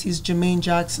thinks he's Jermaine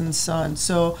Jackson's son.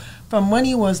 So from when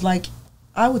he was like,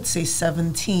 I would say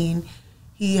 17,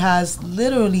 he has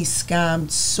literally scammed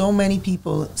so many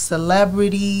people,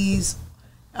 celebrities,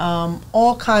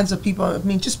 all kinds of people. I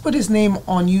mean, just put his name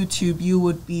on YouTube, you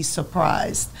would be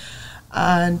surprised.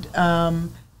 And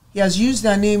he has used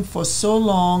that name for so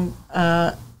long.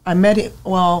 I met him,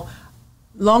 well,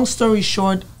 long story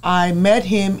short, I met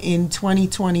him in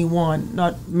 2021.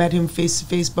 Not met him face to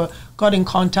face, but got in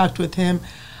contact with him.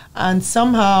 And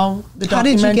somehow the How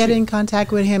did you get in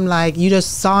contact with him? Like, you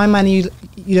just saw him and you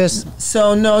just...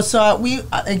 So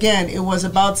again, it was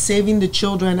about saving the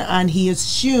children, and he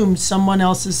assumed someone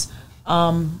else's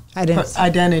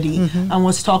identity and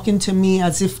was talking to me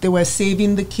as if they were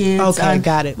saving the kids. Okay, and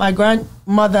got it. My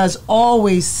grandmother has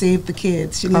always saved the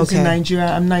kids. She lives in Nigeria.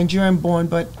 I'm Nigerian born,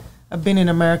 but I've been in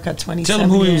America 27 years. Tell him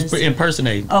who he was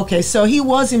impersonating. Okay, so he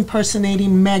was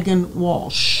impersonating Megan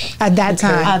Walsh. At that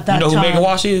time. At that you know time. who Megan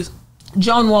Walsh is?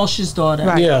 John Walsh's daughter.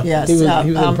 Right. Yeah. Yes. He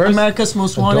was America's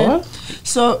Most Wanted.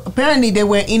 So apparently they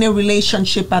were in a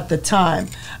relationship at the time.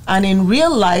 And in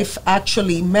real life,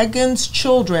 actually, Megan's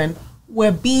children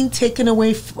were being taken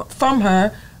away from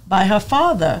her by her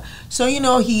father. So, you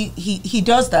know, he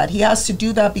does that. He has to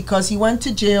do that because he went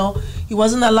to jail. He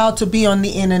wasn't allowed to be on the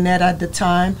internet at the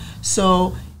time.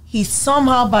 So he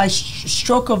somehow, by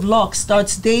stroke of luck,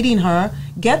 starts dating her,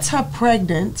 gets her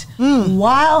pregnant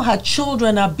while her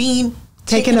children are being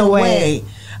taken away.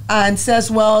 And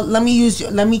says, well, let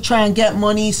me try and get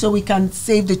money so we can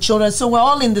save the children. So we're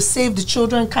all in the Save the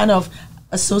Children kind of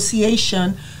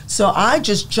association. So I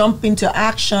just jump into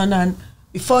action, and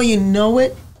before you know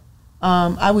it,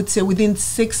 I would say within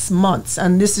 6 months,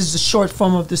 and this is the short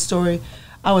form of the story,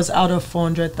 I was out of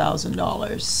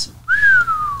 $400,000.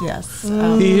 Yes.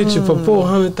 He hit you for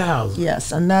 400,000.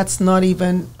 Yes, and that's not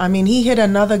even. I mean, he hit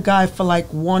another guy for like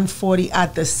 140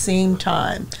 at the same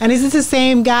time. And is this the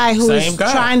same guy who's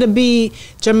trying to be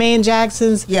Jermaine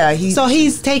Jackson's? Yeah, so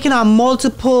he's taking on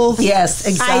multiple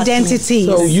identities.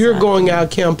 So you're going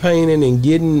out campaigning and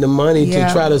getting the money to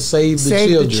try to save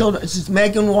the children.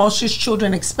 Megan Walsh's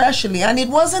children especially. And it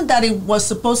wasn't that it was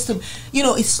supposed to,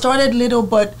 it started little,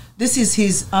 but this is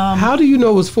his. How do you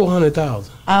know it was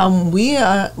 400,000? We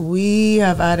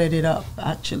have added it up,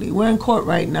 actually. We're in court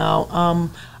right now.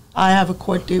 I have a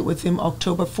court date with him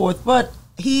October 4th, but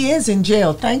he is in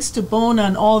jail, thanks to Bone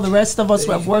and all the rest of us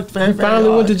who have worked very, very hard. He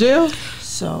finally went to jail?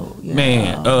 So, yeah.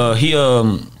 Man,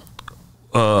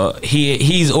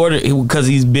 he's ordered, because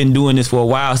he's been doing this for a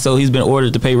while, so he's been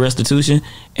ordered to pay restitution,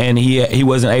 and he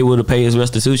wasn't able to pay his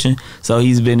restitution, so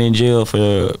he's been in jail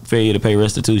for failure to pay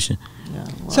restitution.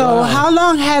 So how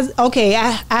long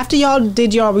after y'all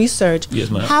did your research, yes,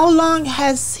 ma'am, how long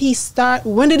has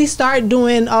when did he start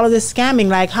doing all of this scamming?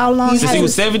 Like how long? Since he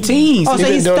was 17. Oh, so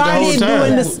he started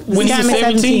doing this when he was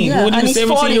 17. Yeah, when and he's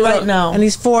 40 right now. And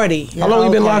he's 40. Yeah. How long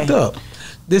he been locked up?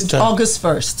 This time? August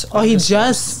 1st. Oh, he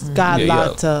just got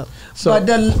locked up. So, but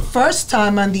the first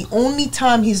time and the only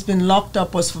time he's been locked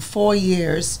up was for 4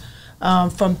 years,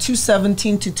 from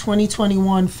 2017 to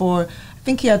 2021 for, I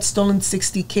think he had stolen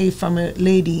 $60K from a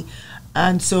lady.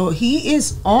 And so he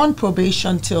is on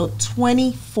probation till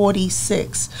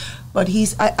 2046. But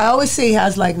I always say he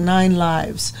has like 9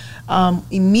 lives.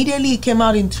 Immediately he came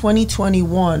out in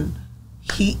 2021,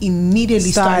 he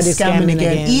immediately started scamming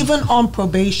again, even on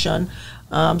probation.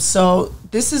 So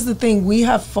this is the thing, we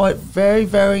have fought very,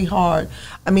 very hard.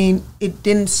 I mean, it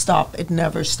didn't stop. It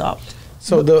never stopped.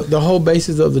 So the whole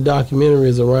basis of the documentary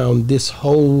is around this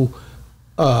whole,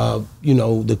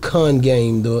 the con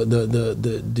game,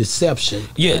 the deception.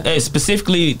 Yeah,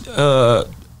 specifically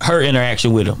her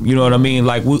interaction with him. You know what I mean?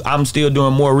 Like I'm still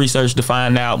doing more research to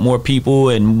find out more people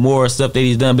and more stuff that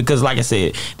he's done, because like I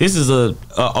said, this is a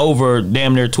over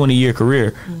damn near 20-year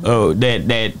career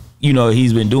that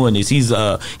he's been doing this. He's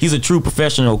a true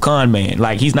professional con man.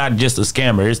 Like, he's not just a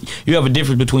scammer. You have a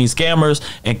difference between scammers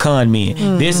and con men.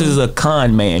 Mm-hmm. This is a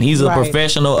con man. He's a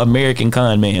professional American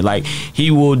con man. Like,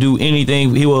 he will do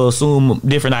anything. He will assume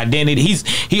different identity.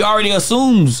 He already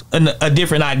assumes a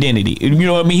different identity. You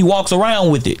know what I mean? He walks around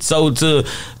with it. So to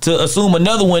assume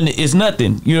another one is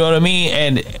nothing. You know what I mean?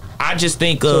 And I just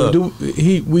think so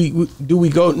do we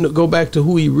go back to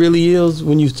who he really is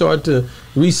when you start to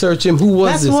research him? Who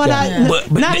was this guy?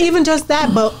 Not even just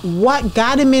that, but what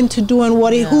got him into doing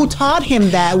what who taught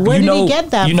him that? Where did he get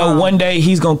that from? One day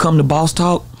he's gonna come to Boss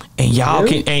Talk, and y'all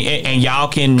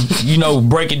can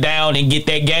break it down and get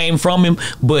that game from him.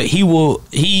 But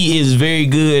he is very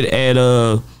good at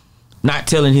not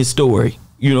telling his story.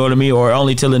 You know what I mean? Or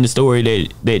only telling the story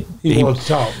that he wants to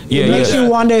talk. Yeah, it makes you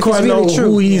wonder if it's really true.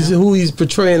 Who he's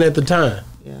portraying at the time.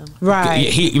 Yeah. Right.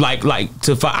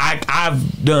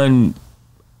 I've done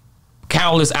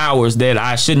countless hours that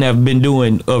I shouldn't have been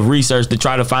doing of research to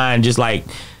try to find just like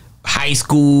high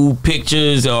school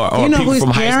pictures or people from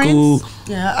high school.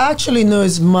 Yeah, I actually know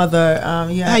his mother.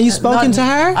 Have you spoken to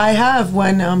her? I have.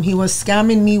 When he was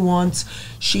scamming me once,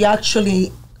 she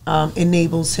actually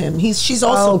enables him. She's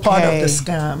also part of the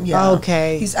scam. Yeah.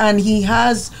 Okay. He's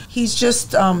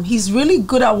really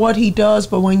good at what he does,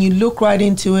 but when you look right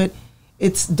into it,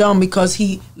 it's dumb because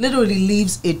he literally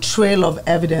leaves a trail of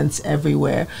evidence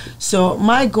everywhere. So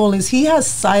my goal is he has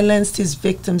silenced his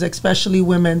victims, especially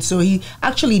women. So he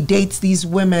actually dates these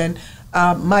women.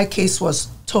 My case was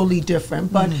totally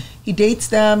different, but he dates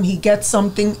them. He gets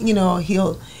something,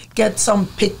 he'll get some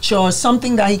picture or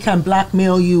something that he can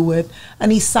blackmail you with,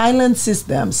 and he silences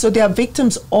them. So there are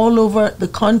victims all over the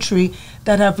country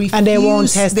that have refused. And they won't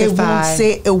testify. They won't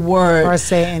say a word. Or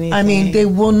say anything. I mean, they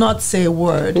will not say a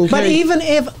word. Okay. But even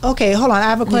if, hold on, I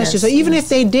have a question. So even if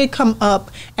they did come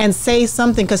up and say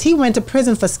something, because he went to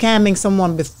prison for scamming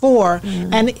someone before,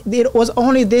 and it was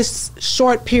only this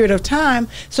short period of time.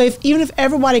 So even if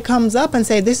everybody comes up and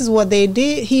say, this is what he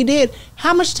did,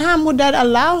 how much time would that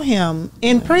allow him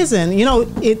in prison?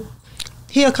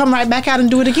 He'll come right back out and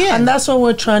do it again. And that's what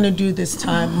we're trying to do this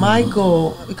time. My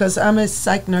goal, because I'm a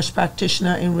psych nurse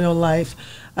practitioner in real life,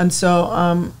 and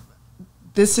so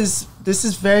this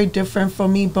is very different for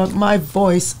me, but my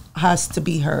voice has to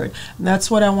be heard. And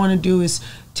that's what I want to do, is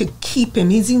to keep him.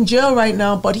 He's in jail right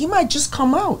now, but he might just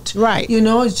come out. Right.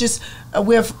 It's just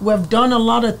we've done a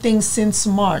lot of things since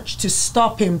March to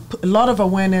stop him, a lot of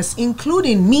awareness,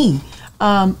 including me.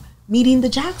 Meeting the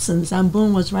Jacksons, and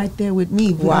Boone was right there with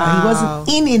me. Wow. He wasn't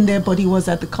in there, but he was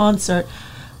at the concert.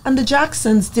 And the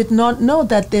Jacksons did not know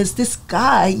that there's this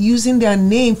guy using their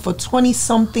name for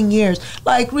 20-something years.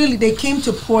 Like, really, they came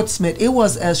to Portsmouth. It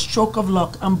was a stroke of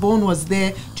luck. And Bone was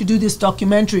there to do this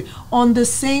documentary on the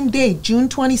same day, June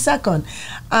 22nd.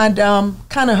 And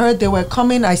kind of heard they were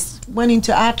coming. I went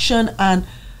into action, and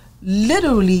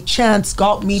literally chance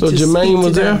got me to speak to them. So Jermaine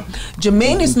was there?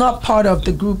 Jermaine is not part of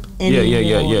the group anymore.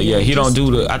 Yeah. He don't do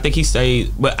the. I think he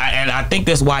stayed, but I think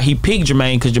that's why he picked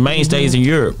Jermaine, because Jermaine stays in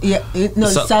Europe. Yeah,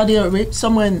 Saudi Arabia,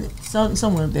 somewhere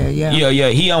there. Yeah.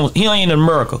 He ain't in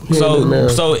America,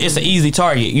 so it's an easy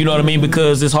target. You know what I mean?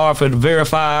 Because it's hard for to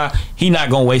verify. He not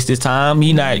gonna waste his time.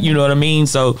 He not. You know what I mean?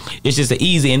 So it's just an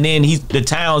easy. And then the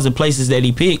towns and places that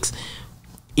he picks,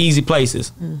 easy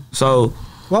places. So.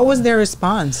 What was their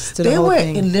response to the whole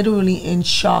thing? They were literally in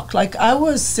shock. Like, I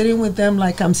was sitting with them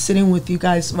like I'm sitting with you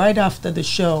guys right after the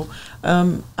show.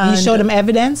 You showed them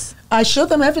evidence? I showed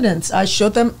them evidence.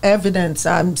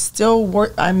 I'm still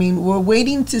we're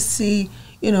waiting to see,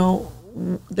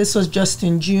 this was just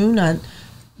in June, and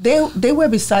they were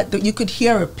beside, you could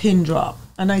hear a pin drop.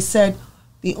 And I said,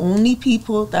 the only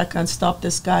people that can stop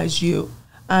this guy is you.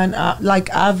 And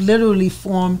I've literally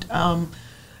formed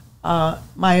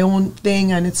my own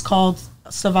thing, and it's called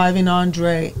Surviving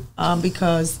Andre,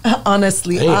 because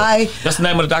honestly, that's the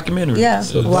name of the documentary. Yeah,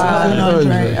 Surviving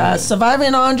Andre.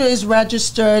 Surviving Andre is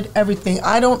registered, everything.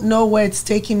 I don't know where it's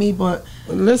taking me, but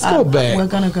let's go back. We're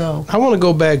gonna go. I want to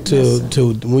go back to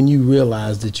when you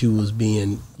realized that you was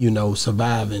being,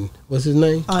 surviving. What's his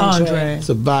name? Andre.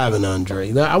 Surviving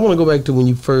Andre. Now, I want to go back to when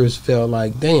you first felt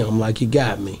like, damn, like you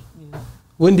got me.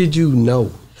 When did you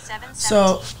know?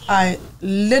 So I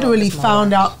literally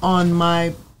found out on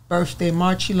my birthday,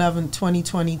 March 11,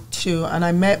 2022, and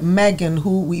I met Megan,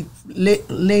 who we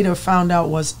later found out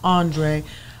was Andre,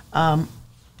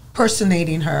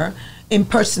 impersonating her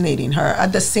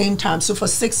at the same time. So for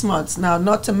 6 months. Now,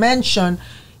 not to mention,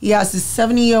 he has this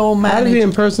 70-year-old man. How did he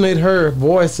impersonate her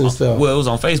voice and stuff? Well, it was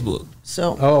on Facebook.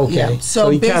 So, okay. Yeah. So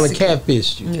he kind of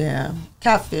catfished you. Yeah,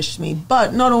 catfished me.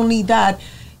 But not only that,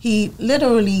 he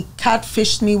literally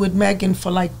catfished me with Megan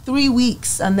for like 3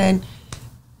 weeks, and then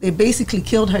they basically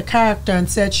killed her character and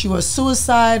said she was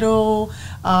suicidal,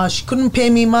 she couldn't pay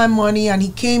me my money, and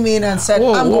he came in and said,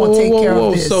 I'm going to take care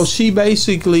of this. So she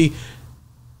basically,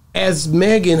 as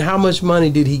Megan, how much money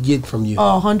did he get from you?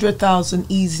 $100,000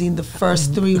 easy in the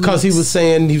first 3 weeks. Because he was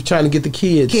saying he was trying to get the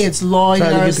kids.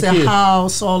 Lawyers, the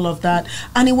house, all of that.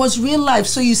 And it was real life.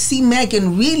 So you see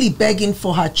Megan really begging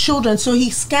for her children. So he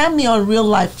scammed me on real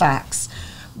life facts.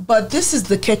 But this is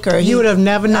the kicker. You would have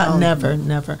never known. Never.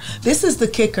 This is the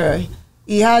kicker.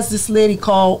 He has this lady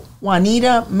called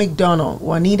Juanita McDonald.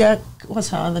 Juanita, what's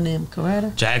her other name?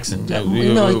 Coretta? Jackson.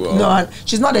 No,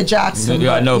 she's not a Jackson.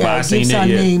 Yeah, I know, but I seen it.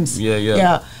 Names.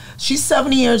 Yeah. She's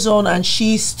 70 years old, and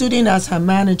she stood in as her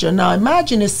manager. Now,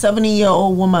 imagine a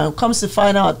 70-year-old woman who comes to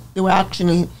find out they were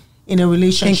actually in a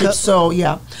relationship.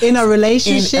 In a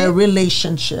relationship?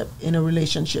 In a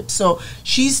relationship. So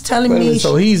she's telling me.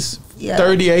 So he's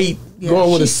 38,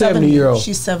 going with a 70-year-old.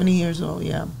 She's 70 years old,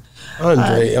 yeah.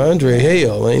 Andre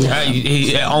Hale, ain't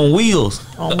he? On wheels.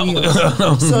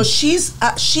 So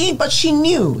she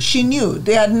knew.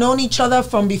 They had known each other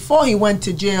from before he went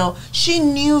to jail. She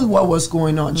knew what was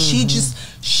going on.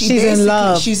 Mm-hmm. She's in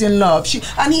love. She's in love. He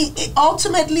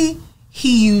ultimately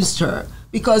used her,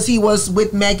 because he was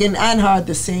with Megan and her at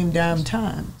the same damn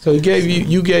time. So you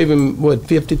gave him what,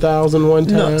 50,000 one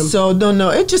time? No,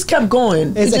 it just kept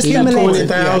going. It's just accumulated.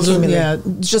 20,000. Yeah,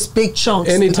 just big chunks.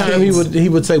 Anytime he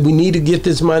would say, we need to get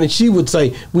this money, she would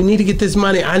say, we need to get this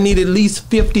money. I need at least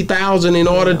 50,000 in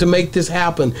order to make this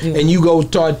happen. Yeah. And you go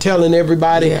start telling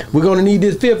everybody, we're going to need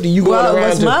this 50. You go around. It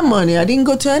was my money. I didn't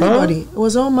go to anybody. It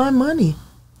was all my money.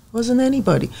 Wasn't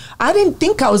anybody. I didn't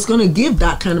think I was going to give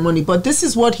that kind of money, but this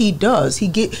is what he does.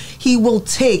 He will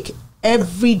take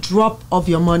every drop of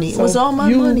your money. It was all my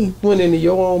money. You went into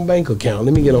your own bank account.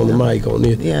 Let me get on the mic on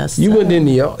this. Yes. You went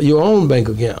into your own bank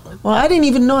account. Well, I didn't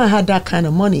even know I had that kind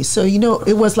of money. So,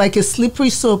 it was like a slippery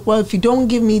slope. Well, if you don't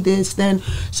give me this, then...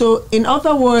 So, in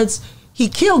other words, he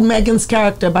killed Megan's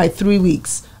character by 3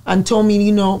 weeks. And told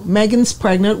me, Megan's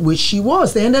pregnant, which she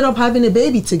was. They ended up having a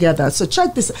baby together. So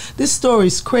check this. This story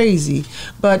is crazy.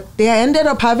 But they ended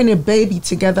up having a baby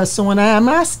together. So when I am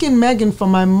asking Megan for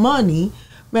my money,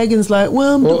 Megan's like,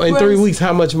 well, in 3 weeks,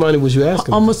 how much money was you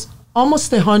asking? Almost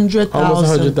 100,000. Almost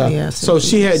 100,000. Yes, so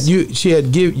she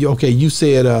had give you. Okay, you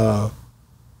said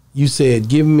you said,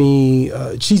 give me,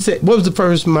 she said, what was the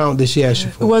first amount that she asked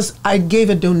you for? It was, I gave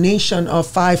a donation of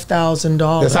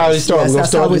 $5,000. That's how it started.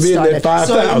 Yes, that's how it started.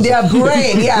 So in their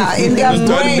brain,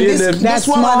 this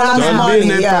woman has money.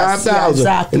 Yes,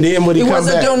 exactly. And then when it was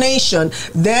a donation.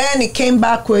 Then it came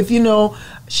back with,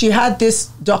 she had this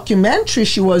documentary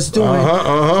she was doing.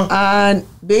 And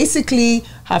basically,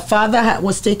 her father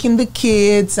was taking the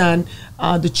kids, and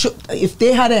if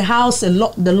they had a house, the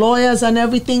lawyers and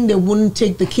everything, they wouldn't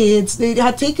take the kids. They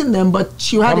had taken them, but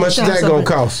she had How much is that going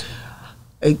to cost?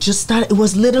 It just started, it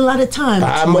was little at a time.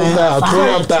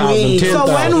 12,000, 10,000. So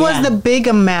when was the big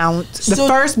amount, the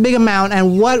first big amount,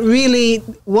 and what really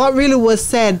was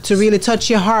said to really touch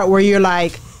your heart where you're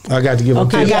like, I got to give them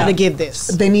I got to give this.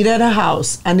 They needed a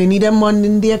house, and they needed money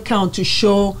in the account to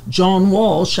show John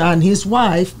Walsh and his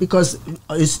wife, because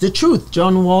it's the truth.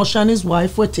 John Walsh and his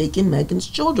wife were taking Megan's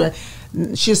children.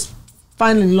 She's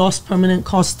finally lost permanent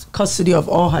custody of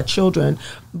all her children,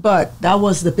 but that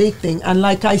was the big thing. And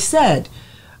like I said,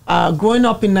 growing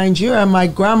up in Nigeria, my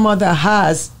grandmother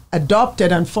has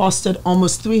adopted and fostered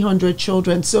almost 300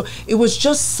 children. So it was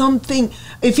just something.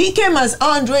 If he came as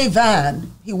Andre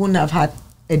Van, he wouldn't have had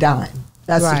a dime.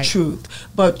 That's the truth.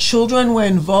 But children were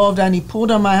involved, and he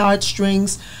pulled on my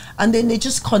heartstrings, and then they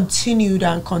just continued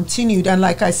and continued. And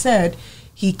like I said,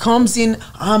 he comes in,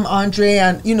 I'm Andre,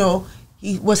 and he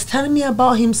was telling me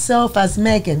about himself as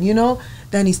Megan,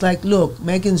 Then he's like, look,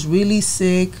 Megan's really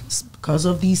sick because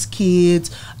of these kids.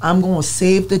 I'm going to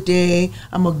save the day.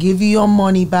 I'm going to give you your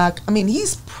money back. I mean,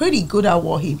 he's pretty good at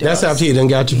what he does. That's after he done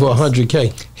got you for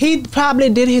 $100K. He probably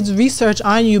did his research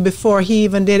on you before he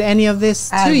even did any of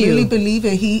this to you. I really believe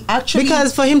it. He actually...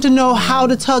 Because for him to know how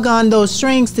to tug on those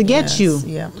strings to get you.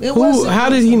 Yeah. How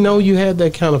did he know you had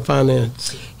that kind of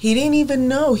finance? He didn't even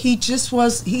know. He just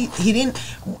was... He didn't...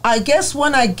 I guess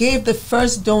when I gave the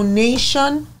first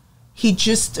donation, he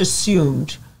just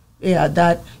assumed... Yeah,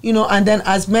 that, and then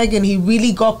as Megan, he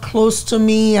really got close to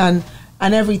me and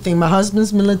everything. My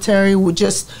husband's military you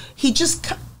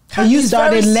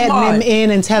started letting him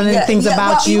in and telling him things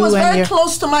about you. He was very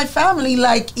close to my family,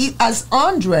 as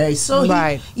Andre. So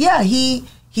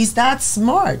he's that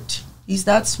smart. He's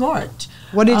that smart.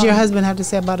 What did your husband have to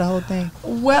say about the whole thing?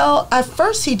 Well, at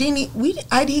first he didn't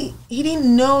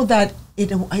know that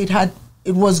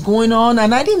it was going on,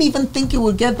 and I didn't even think it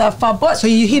would get that far. But so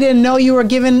he didn't know you were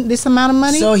giving this amount of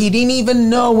money? So he didn't even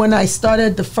know when I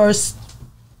started the first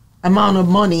amount of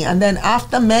money. And then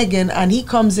after Megan, and he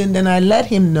comes in, then I let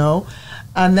him know.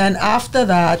 And then after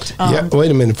that...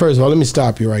 wait a minute. First of all, let me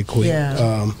stop you right quick.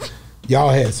 Yeah. Y'all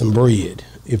had some bread.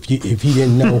 If he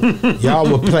didn't know,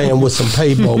 y'all were playing with some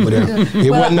paper over there.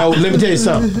 Let me tell you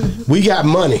something. We got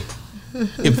money.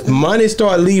 If money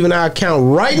start leaving our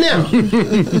account right now,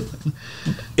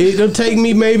 it'll take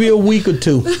me maybe a week or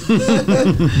two.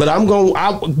 But I'm going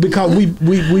because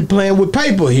we playing with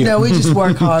paper here. No, we just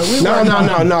work hard.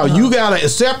 No. You got a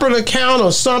separate account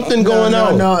or something going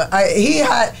on? No,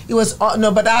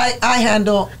 but I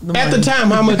handle the money. At the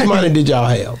time, how much money did y'all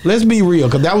have? Let's be real,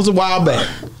 because that was a while back.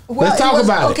 Let's talk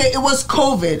about it. Okay, it was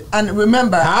COVID, and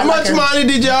remember, how much money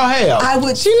did y'all have?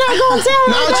 She's not gonna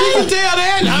tell. No, she can tell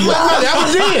that. How much money? That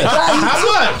was it. How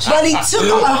much? But he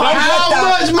took how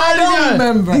much money? I don't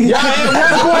remember. Y'all had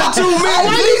 $1.2 million.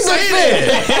 Why did you say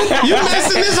that? You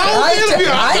messing this whole interview.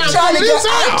 I'm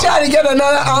trying to get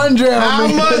another Andre. How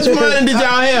much money did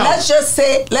y'all have?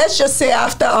 Let's just say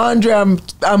after Andre,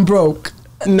 I'm broke.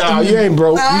 No, you ain't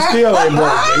broke. You still ain't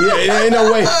broke. Yeah, ain't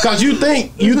no way. Cause you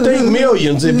think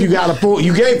millions if you got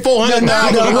you gave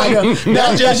 $400,000.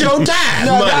 That's just your time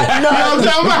money.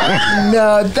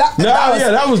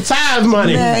 That was time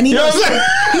money. Man, he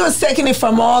was taking it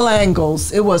from all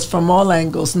angles. It was from all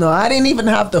angles. No, I didn't even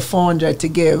have the $400 to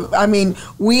give. I mean,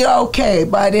 we are okay,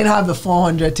 but I didn't have the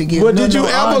 $400 to give. But did you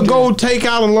ever go take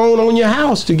out a loan on your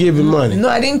house to give him money? No,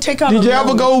 I didn't take out. Did you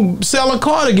ever go sell a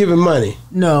car to give him money?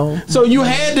 No. So you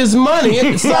had this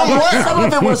money somewhere. Some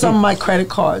of it was on my credit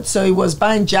card. So he was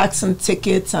buying Jackson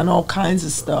tickets and all kinds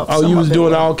of stuff. Oh, you was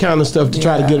doing all kind of stuff to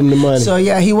try to get him the money. So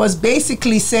yeah, he was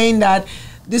basically saying that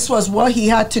this was what he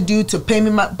had to do to pay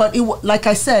me but like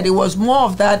I said, it was more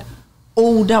of that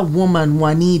older woman,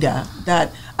 Juanita,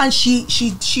 and she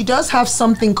does have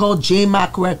something called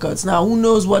JMac Records. Now, who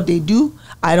knows what they do?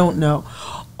 I don't know.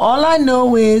 All I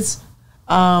know is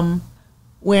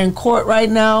we're in court right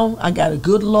now. I got a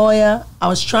good lawyer. I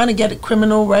was trying to get a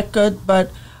criminal record, but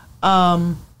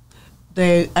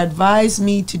they advised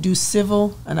me to do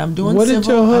civil, and I'm doing civil. What did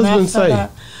your husband say?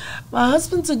 My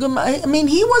husband's a good man. I mean,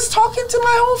 he was talking to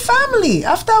my whole family.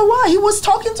 After a while, he was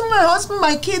talking to my husband,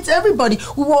 my kids, everybody.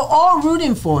 We were all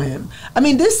rooting for him. I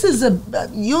mean, this is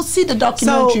you'll see the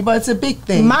documentary, but it's a big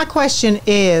thing. My question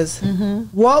is,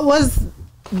 what was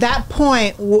that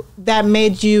point that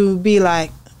made you be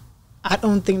like, I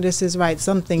don't think this is right.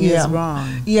 Something is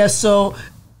wrong. Yeah. So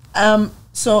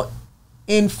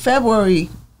in February,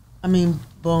 I mean,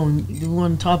 Bone, you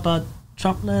want to talk about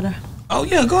Trump letter? Oh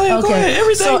yeah, go ahead.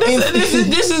 Everything. So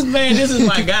this is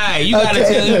my guy. You gotta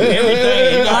tell him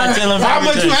everything. You gotta tell him how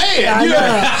much you had.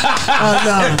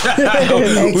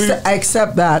 I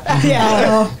accept that.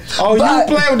 Yeah. You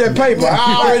play with that paper.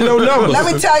 I already know numbers. Let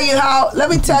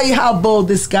me tell you how bold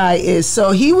this guy is.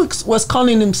 So he was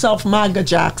calling himself MAGA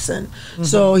Jackson.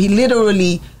 So he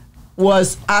literally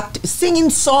was singing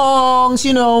songs,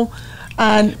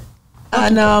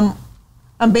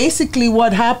 and basically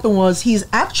what happened was he's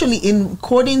actually in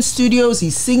recording studios,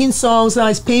 he's singing songs, now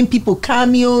he's paying people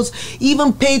cameos, he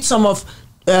even paid some of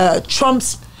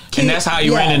Trump's kids. And that's how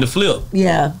he ran into Flip.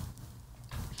 Yeah.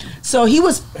 So he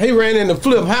ran into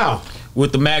Flip how?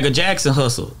 With the MAGA Jackson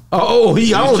hustle.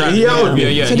 He owned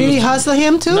it. Yeah. So did he hustle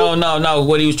him too? No.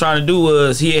 What he was trying to do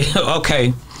was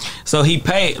so he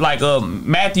paid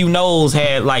Matthew Knowles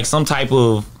had like some type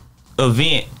of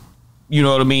event. You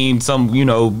know what I mean?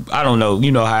 I don't know.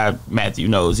 You know how Matthew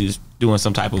knows he's doing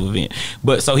some type of event.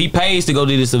 But so he pays to go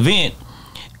to this event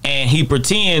and he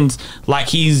pretends like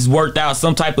he's worked out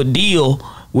some type of deal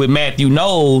with Matthew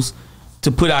Knowles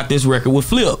to put out this record with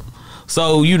Flip.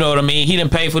 So, you know what I mean? He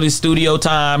didn't pay for this studio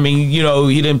time and,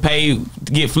 he didn't pay to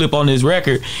get Flip on this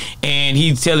record. And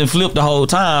he's telling Flip the whole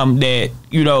time that,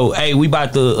 hey, we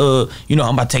about to, I'm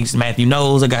about to take this Matthew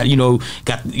Knowles. I got, you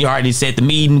already set the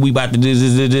meeting. We about to do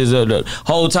this. The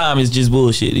whole time it's just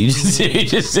bullshit. He just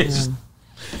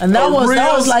and that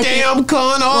was like scam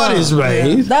con artist,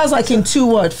 right? That was like in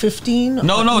 15?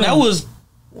 No, that was.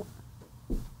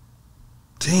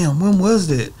 Damn, when was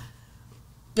that?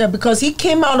 Yeah, because he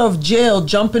came out of jail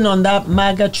jumping on that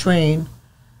MAGA train.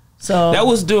 So that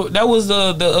was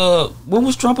when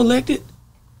was Trump elected?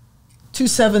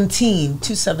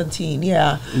 2017,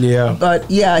 yeah. Yeah.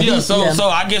 But so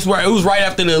I guess it was right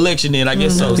after the election then, I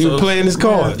guess so. He was playing his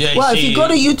cards. Yeah, well, if you go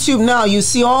to YouTube now, you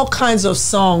see all kinds of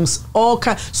songs,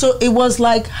 so it was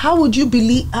like, how would you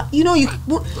believe,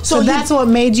 So that's what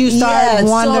made you start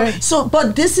wondering.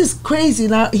 But this is crazy.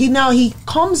 Now he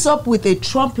comes up with a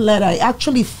Trump letter. He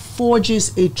actually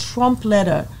forges a Trump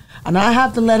letter. And I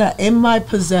have the letter in my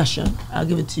possession. I'll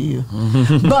give it to you.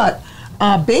 But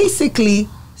basically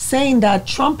saying that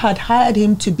Trump had hired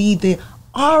him to be the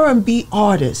R&B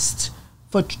artist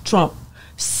for Trump,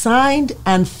 signed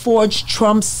and forged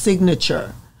Trump's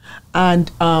signature, and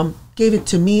gave it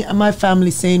to me and my family,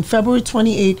 saying February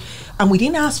 28th, and we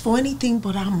didn't ask for anything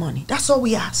but our money. That's all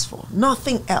we asked for,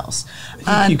 nothing else. You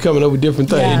keep coming up with different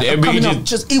things.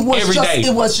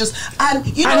 It was just, and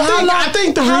I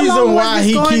think the reason why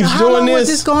he keeps doing this. How long was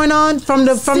this going on from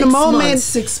the moment?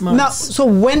 6 months. No, so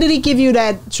when did he give you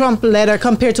that Trump letter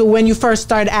compared to when you first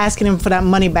started asking him for that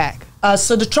money back?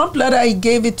 So the Trump letter, he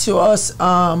gave it to us.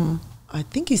 I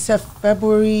think he said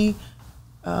February.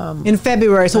 In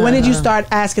February. So when did you start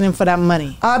asking him for that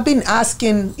money? I've been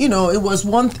asking, it was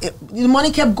the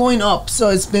money kept going up. So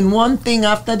it's been one thing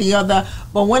after the other.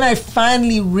 But when I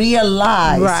finally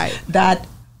realized that,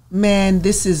 man,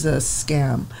 this is a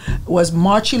scam, it was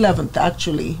March 11th,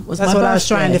 actually. That's what I was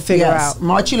trying to figure out.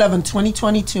 March 11th,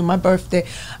 2022, my birthday.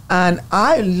 And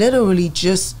I literally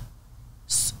just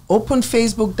opened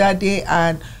Facebook that day,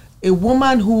 and a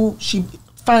woman who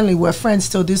finally we're friends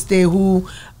till this day, who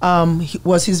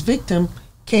was his victim,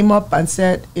 came up and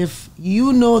said, if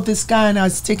you know this guy and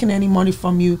has taken any money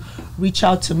from you, reach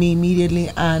out to me immediately.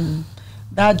 And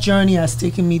that journey has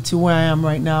taken me to where I am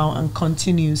right now and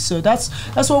continues. So that's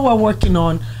what we're working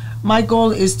on. My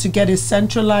goal is to get a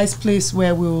centralized place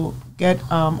where we'll get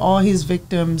all his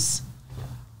victims.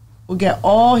 We'll get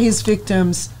all his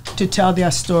victims to tell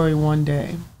their story one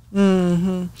day.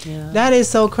 Yeah. That is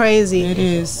so crazy. It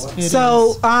is.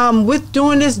 With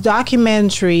doing this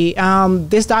documentary,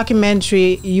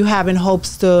 you have in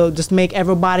hopes to just make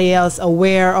everybody else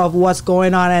aware of what's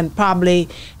going on and probably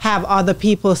have other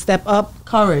people step up.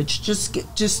 Courage.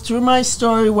 Just through my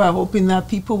story, we're hoping that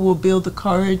people will build the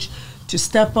courage to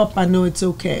step up. I know it's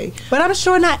okay. But I'm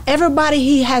sure not everybody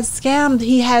he has scammed,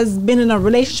 he has been in a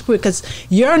relationship with, because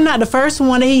you're not the first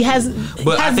one that he has.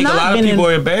 But I think a lot of people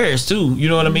are embarrassed too. You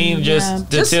know what I mean?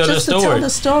 Just to tell the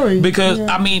story. Because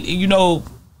I mean,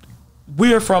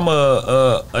 we're from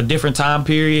a different time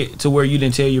period to where you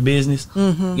didn't tell your business.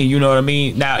 And you know what I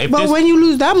mean? Now, when you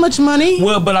lose that much money.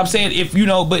 Well, but I'm saying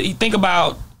but think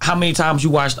about how many times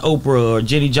you watched Oprah or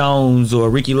Jenny Jones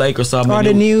or Ricky Lake or something, or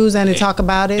the news, and they talk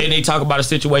about it, and they talk about a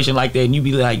situation like that, and you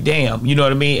be like, damn, you know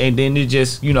what I mean? And then it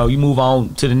just, you know, you move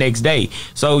on to the next day.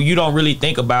 So you don't really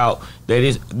think about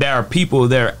that there are people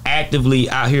that are actively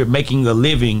out here making a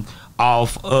living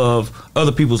off of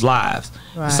other people's lives.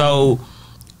 Right. So,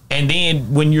 and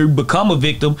then when you become a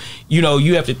victim, you know,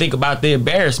 you have to think about the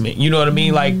embarrassment. You know what I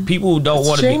mean? Like, people don't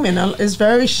want to be. It's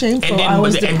very shameful. And then, I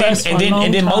was depressed for a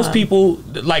long time. Most people,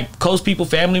 like close people,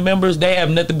 family members, they have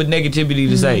nothing but negativity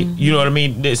to say. You know what I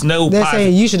mean? There's no. They're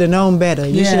saying you should have known better.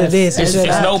 You should have this. It's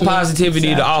no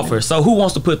positivity to offer. So who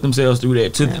wants to put themselves through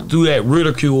that? Through that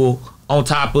ridicule. On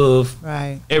top of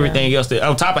everything else,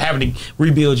 on top of having to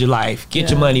rebuild your life, get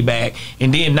your money back,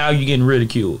 and then now you're getting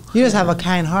ridiculed. You just have a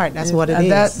kind heart. That's what it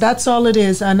is. That's all it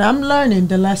is. And I'm learning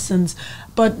the lessons.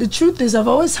 But the truth is, I've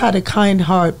always had a kind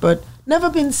heart, but never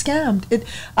been scammed.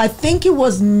 I think it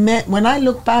was meant, when I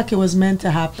look back, it was meant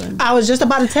to happen. I was just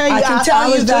about to tell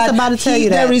you.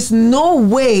 There is no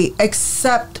way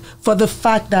except for the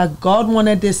fact that God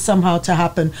wanted this somehow to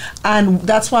happen, and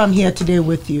that's why I'm here today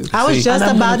with you. I was just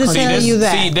about to tell you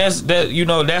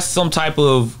that. That's some type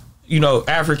of, you know,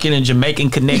 African and Jamaican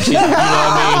connection. You know what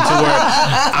I mean? To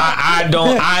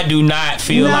where I do not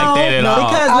feel like that at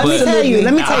all. Because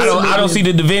let me tell you. I don't see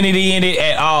the divinity in it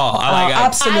at all.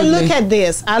 Absolutely. I look at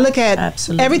this. I look at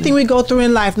everything we go through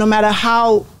in life, no matter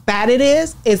how bad it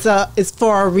is, it's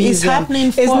for a reason. It's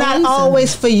happening for a reason. It's not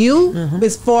always for you.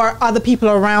 It's for other people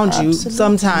around you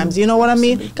sometimes. You know what I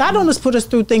mean? God don't just put us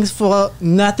through things for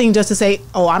nothing just to say,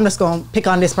 oh, I'm just going to pick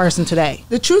on this person today.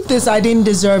 The truth is, I didn't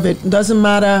deserve it. It doesn't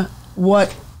matter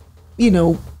what, you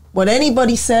know, what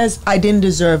anybody says, I didn't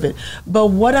deserve it. But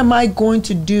what am I going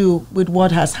to do with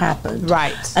what has happened?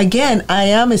 Right. Again, I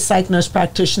am a psych nurse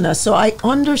practitioner, so I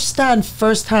understand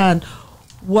firsthand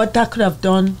what that could have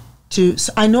done.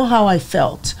 I know how I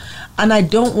felt, and I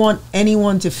don't want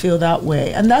anyone to feel that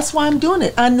way, and that's why I'm doing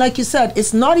it. And like you said,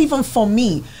 it's not even for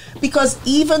me, because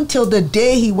even till the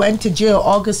day he went to jail,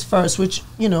 August 1st, which,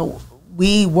 you know,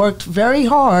 we worked very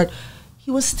hard,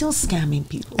 he was still scamming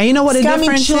people. And you know what the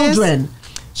difference is?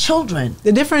 Children.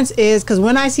 The difference is, because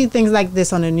when I see things like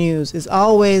this on the news, it's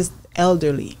always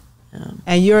elderly.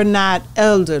 And you're not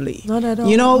elderly. Not at all.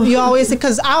 You know, you always,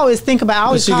 because I always think about, I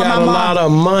always call my mom. She got a lot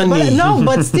of money.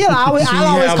 But still, I always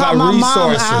call my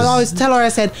mom. I always tell her, I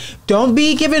said, don't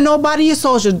be giving nobody your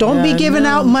social. Don't be giving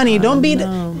out money. Don't be,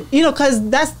 you know, because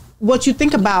that's what you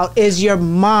think about is your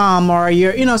mom or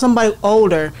your, you know, somebody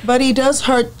older. But he does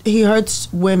hurt. He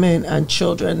hurts women and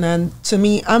children, and to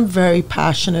me, I'm very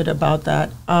passionate about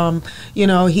that. You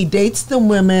know, he dates the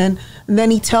women, and then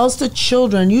he tells the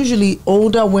children, usually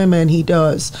older women. He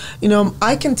does. You know,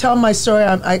 I can tell my story.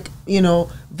 You know,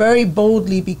 very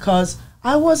boldly because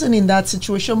I wasn't in that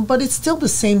situation, but it's still the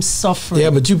same suffering.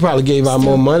 Yeah, but you probably gave out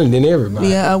more money than everybody.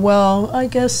 Yeah, well, I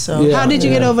guess so. Yeah, how did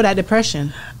you get over that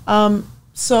depression?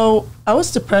 So I was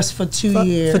depressed for 2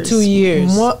 years. For 2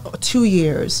 years. 2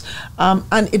 years.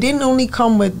 And it didn't only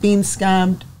come with being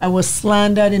scammed. I was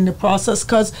slandered in the process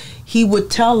because he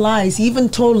would tell lies. He even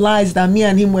told lies that me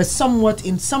and him were somewhat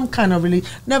in some kind of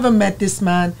relationship. Never met this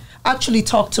man. Actually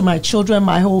talked to my children,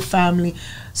 my whole family.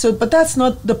 So, but that's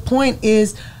not, the point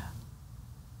is,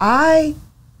 I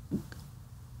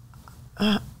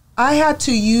had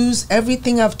to use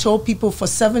everything I've told people for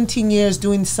 17 years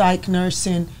doing psych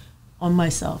nursing on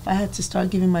myself. I had to start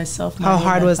giving myself How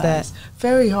hard was that?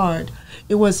 Very hard.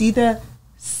 It was either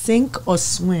sink or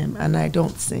swim, and I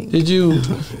don't sink.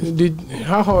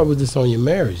 How hard was this on your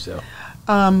marriage, though?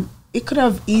 It could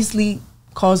have easily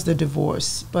caused a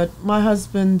divorce, but my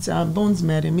husband, Bones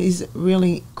met him. He's a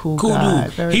really cool guy.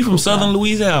 Dude. He from Southern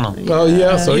Louisiana. Oh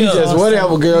yeah, so he just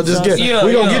whatever, girl. Just get.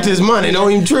 We gonna get this money.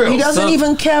 Don't even trip. He doesn't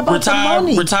even care about the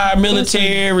money. Retired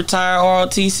military, retired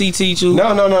ROTC teacher.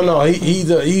 No.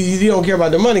 He don't care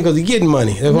about the money because he's getting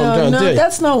money. That's what I'm trying to tell you.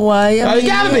 That's not why. He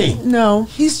gotta be. No,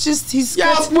 he's.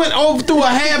 Y'all went over through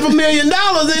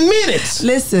 $500,000 in minutes.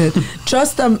 Listen,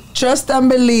 trust and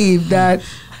believe that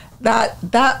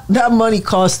money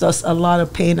cost us a lot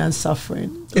of pain and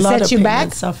suffering. It set you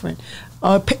back? Suffering.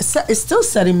 It's still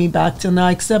setting me back till now,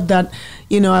 except that,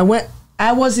 you know,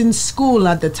 I was in school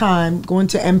at the time, going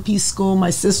to MP school. My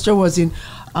sister was in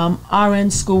RN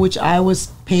school, which I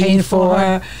was paying for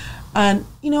her. And,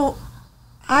 you know,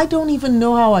 I don't even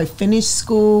know how I finished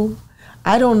school.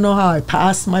 I don't know how I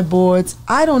passed my boards.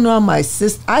 I don't know how I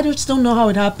just don't know how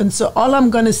it happened. So all I'm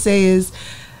going to say is,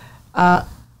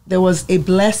 there was a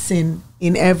blessing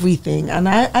in everything, and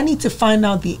I need to find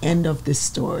out the end of this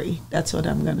story. That's what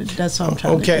I'm trying to do.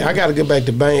 Okay, I got to get back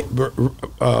to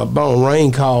Bone.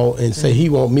 Rain call and say he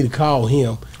want me to call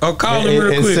him. Oh, call him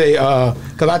real quick. And say,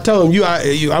 because I told him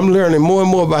I'm learning more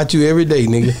and more about you every day,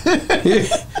 nigga.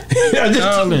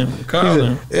 Call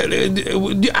him.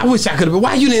 I wish I could have been.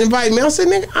 Why you didn't invite me? I said,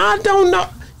 nigga, I don't know.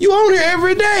 You on here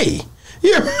every day.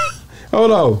 Yeah.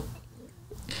 Hold on.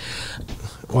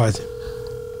 Watch it.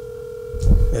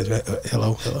 That's right.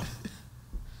 Hello.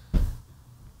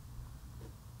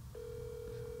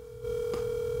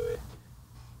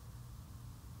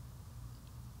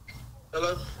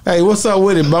 Hello. Hey, what's up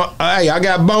with it? Hey, I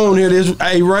got Bone here.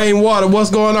 Hey, Rainwater, what's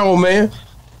going on, man?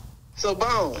 So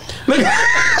Bone.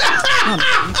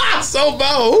 So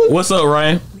Bone. What's up,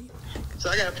 Ryan? So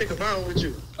I gotta pick a bone with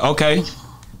you. Okay.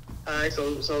 All right. So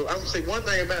I'm gonna say one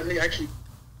thing about me actually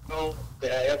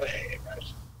that I ever had, right?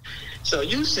 So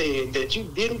you said that you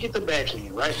didn't get the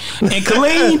backhand, right? And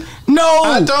Colleen? No.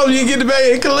 I told you to get the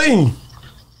backhand, Colleen.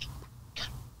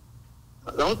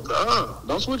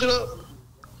 Don't switch it up.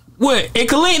 What? And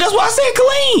Colleen? That's why I said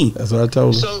Colleen. That's what I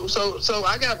told him. So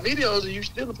I got videos of you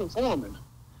still performing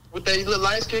with that little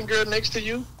light skinned girl next to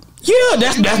you. Yeah,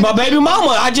 that's my baby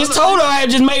mama. I just told her I had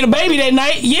just made a baby that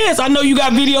night. Yes, I know you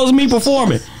got videos of me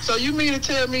performing. So you mean to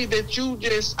tell me that you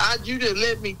just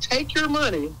let me take your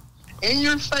money in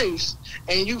your face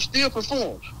and you still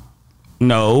perform?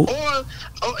 No.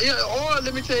 Or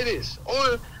let me tell you this.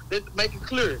 Or let's make it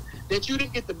clear that you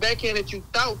didn't get the backhand that you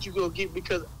thought you were gonna get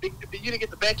because you didn't get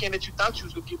the backhand that you thought you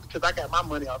was gonna get because I got my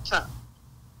money off top.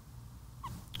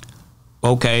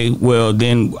 Okay, well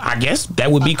then I guess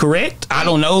that would be correct. I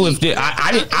don't know if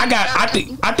I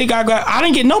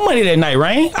didn't get no money that night,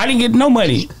 right? I didn't get no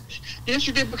money. Yes,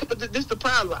 you did, because this is the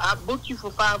problem. I booked you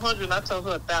for $500 and I told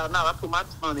her $1,000. I put my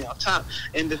money on top.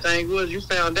 And the thing was, you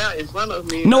found out in front of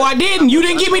me. No, I didn't. You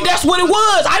didn't give me. That's what it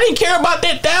was. I didn't care about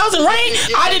that $1,000, right?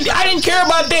 I didn't care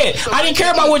about that. I didn't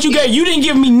care about what you gave. You didn't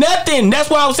give me nothing. That's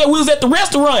why I said we was at the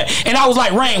restaurant, and I was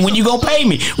like, Rain, when you gonna pay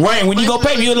me? Rain, when you gonna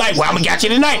pay me? You was like, well, I'm gonna got you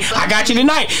tonight. I got you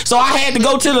tonight. So I had to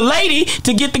go to the lady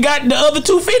to get the other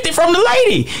 $250 from the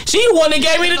lady. She the one that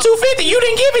gave me the $250. You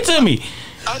didn't give it to me.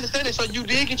 I understand it. So you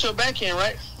did get your backhand,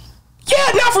 right?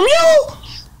 Yeah, not from you.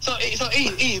 So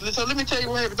let me tell you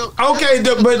what happened. Okay,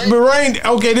 but Rain.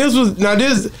 Okay, this was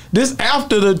this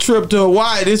after the trip to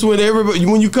Hawaii. This when everybody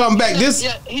when you come back. This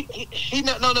he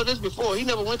no this before he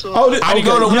never went to I Hawaii. didn't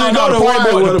go to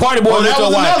the party boy went to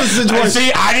Hawaii.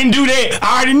 See, I didn't do that.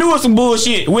 I already knew it was some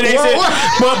bullshit when they said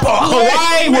but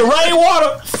Hawaii with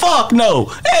Rainwater. Fuck no,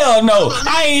 hell no.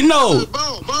 I ain't know.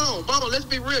 Boom. Let's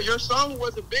be real. Your song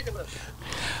wasn't big enough.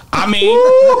 I mean,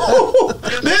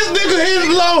 this nigga hit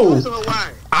low.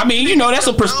 I mean, you know, that's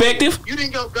a perspective. You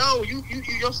didn't go.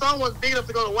 Your song wasn't big enough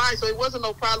to go to Hawaii, so it wasn't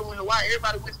no problem with Hawaii.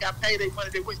 Everybody got paid their money.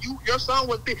 Your song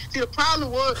was big. See, the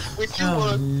problem was with you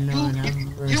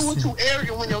you were too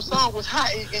arrogant when your song was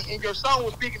hot, and your song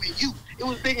was bigger than you. It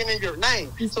was bigger than your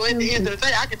name. So at the end of the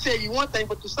day, I can tell you one thing,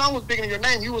 but the song was bigger than your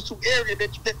name. You was too arrogant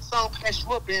that you let the song pass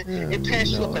you up and pass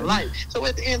you up in life. So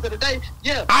at the end of the day,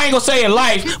 yeah. I ain't gonna say in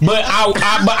life, but I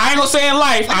ain't gonna say in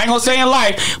life. I ain't gonna say in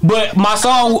life, but my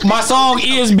song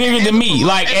is bigger than me.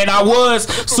 Like, and I was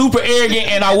super arrogant,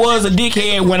 and I was a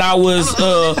dickhead when I was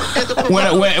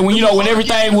when you know when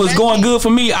everything was going good for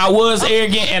me. I was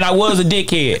arrogant and I was a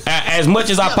dickhead as much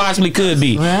as I possibly could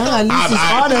be. Well, at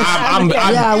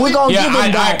least we're gonna give him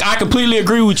that. I completely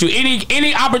agree with you.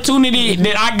 Any opportunity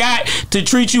that I got to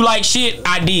treat you like shit,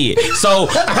 I did. So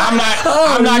I'm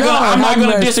not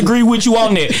gonna disagree with you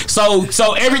on that.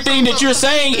 So everything that you're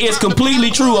saying is completely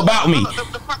true about me.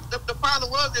 The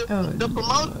problem was the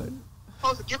promoter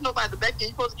supposed to give nobody the back end. You're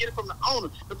supposed to get it from the owner.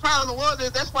 The problem was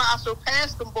that's why I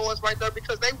surpassed them boys right there,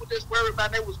 because they were just worried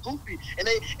about they was goofy and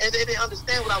they didn't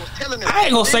understand what I was telling them. I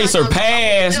ain't gonna say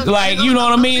surpassed, like, you know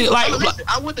what I mean? Like,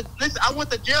 I went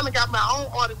to jail and got my own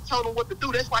artist and told him what to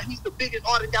do. That's why he's the biggest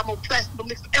artist, got more tracks than them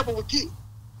niggas ever would get.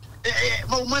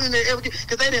 More money than they ever get,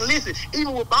 because they didn't listen.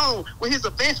 Even with Bone, with his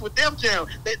events with DefJam,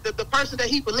 the person that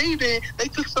he believed in, they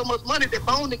took so much money that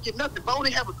Bone didn't get nothing. Bone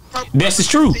didn't have a. This is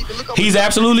true. He's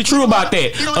absolutely true about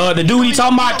that. The dude he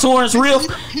talking about, Torrance Riff,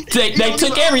 they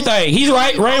took everything. He's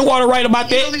right. Rainwater right about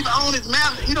that. He don't even own his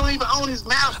master. He don't even own his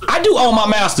master. I do own my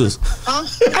masters. Huh?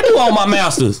 I do own my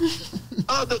masters.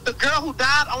 The girl who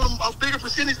died on a bigger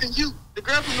percentage than you. The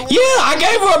girl from the I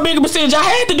gave her a bigger percentage. I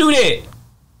had to do that.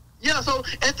 Yeah, so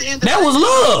at the end of that was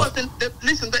love.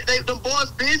 Listen, them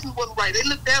boys' business wasn't right. They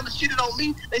looked down and shitted on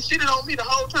me. They shitted on me the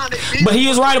whole time. But he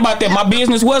is right about that. My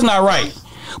business was not right.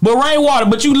 But Rainwater,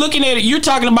 but you looking at it, you're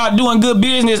talking about doing good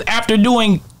business after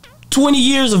doing 20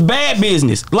 years of bad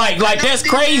business. Like that's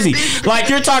crazy. Like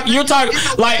you're talking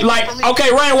like okay,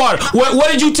 Rainwater.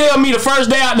 What did you tell me the first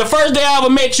day I ever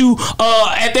met you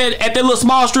at that little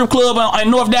small strip club in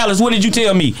North Dallas? What did you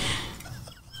tell me?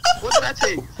 What did I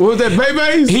tell you? What was that,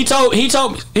 babies? He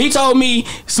told me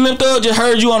Slim Thug just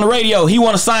heard you on the radio. He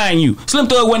want to sign you. Slim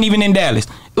Thug wasn't even in Dallas.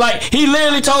 Like, he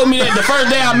literally told me that the first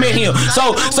day I met him.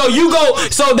 So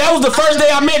that was the first day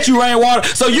I met you, Rainwater.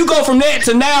 So you go from that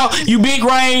to now, you big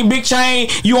Rain, big chain,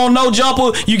 you on No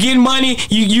Jumper, you getting money,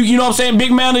 you know what I'm saying,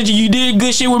 big manager, you did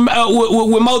good shit with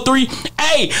Mo3.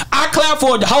 Hey, I clap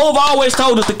for it. Hove always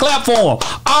told us to clap for him.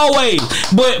 Always.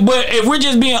 But if we're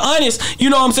just being honest, you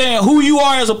know what I'm saying, who you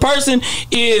are as a person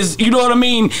is, you know what I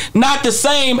mean, not the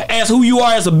same as who you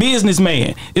are as a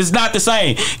businessman. It's not the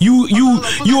same. You're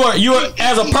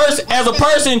as a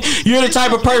person, you're the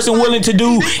type of person willing to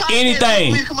do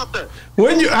anything.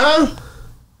 When you, I'm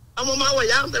on my way.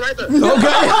 Y'all stay right there. Okay. All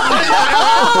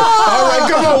right,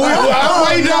 come on. I'm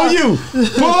waiting on you.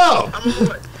 Pull up.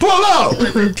 Pull up.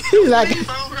 He's like,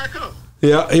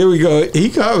 yeah, here we go.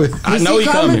 He coming. I know he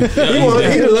coming.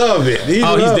 He love it. He's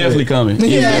definitely coming.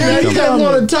 He just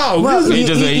want to talk. Well, he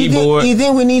just said he bored. You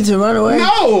think we need to run away?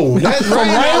 No, that's Rain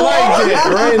not like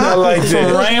that. Rain not like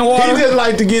that. Rainwater? He just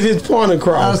like to get his point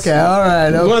across. Okay, all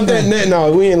right. Okay. One thing,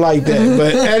 no, we ain't like that.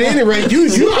 But at any rate, you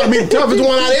ought to be the toughest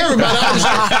one out of everybody.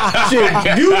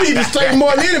 Shit, you need to stay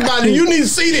more than anybody. You need to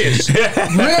see this.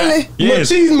 Really?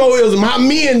 Yes. Machismoism, how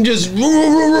men just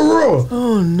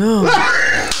Oh no.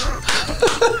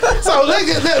 So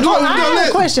I have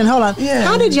a question. Hold on. Yeah.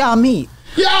 How did y'all meet?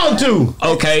 Y'all two.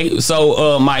 Okay,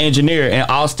 so my engineer in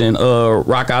Austin,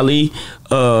 Rock Ali,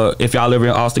 if y'all live in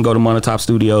Austin, go to Monotop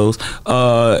Studios.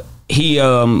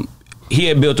 He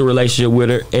had built a relationship with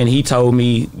her, and he told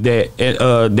me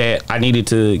that I needed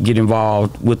to get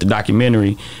involved with the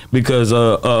documentary because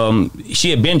she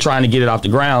had been trying to get it off the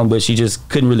ground, but she just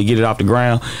couldn't really get it off the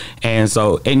ground. And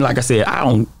like I said, I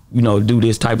don't do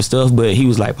this type of stuff, but he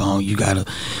was like, oh, you gotta.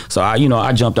 So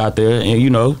I jumped out there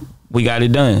and we got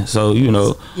it done. So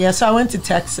Yeah, so I went to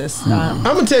Texas. I'm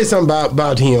gonna tell you something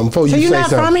about him before you say something.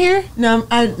 So you're not from here? No,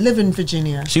 I live in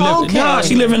Virginia. she live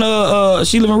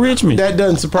in Richmond. That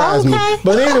doesn't surprise me.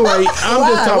 But anyway,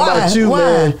 I'm just talking about you,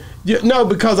 man. No,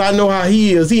 because I know how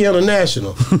he is. He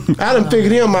international. I done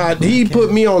figured him out. He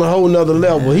put me on a whole nother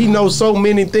level. He knows so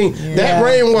many things. That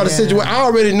Rainwater situation, I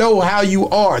already know how you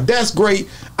are. That's great.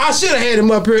 I should have had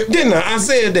him up here, didn't I? I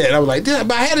said that. I was like,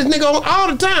 but I had this nigga on all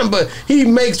the time. But he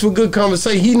makes for good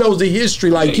conversation. He knows the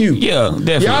history like you. Yeah,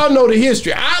 definitely. Y'all know the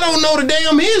history. I don't know the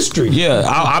damn history. Yeah,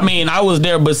 I mean, I was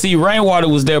there, but see, Rainwater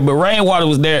was there. But Rainwater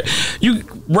was there.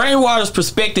 Rainwater's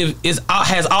perspective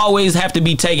has always have to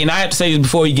be taken. I have to say this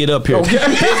before you get up here. Okay.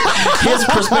 His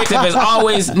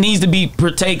perspective needs to be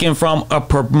taken from a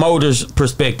promoter's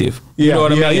perspective. You know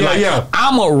what I mean?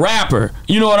 I'm a rapper.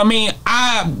 You know what I mean?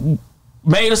 I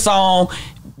made a song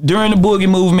during the boogie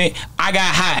movement. I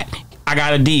got hot. I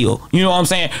got a deal. You know what I'm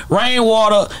saying?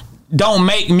 Rainwater don't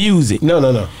make music.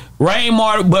 No.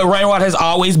 Rainwater has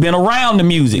always been around the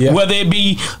music. Yeah. Whether it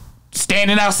be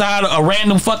standing outside a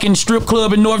random fucking strip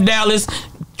club in North Dallas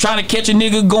trying to catch a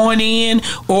nigga going in,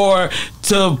 or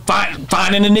to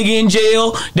finding a nigga in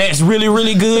jail that's really,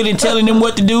 really good and telling them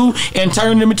what to do and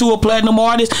turning them into a platinum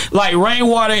artist. Like,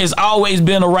 Rainwater has always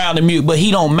been around the music, but he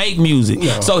don't make music.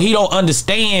 No. So he don't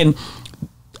understand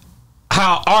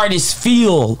how artists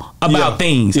feel about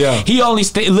things. Yeah. He only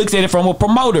looks at it from a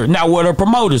promoter. Now, what are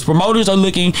promoters? Promoters are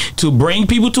looking to bring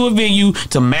people to a venue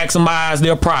to maximize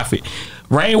their profit.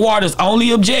 Rainwater's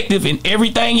only objective in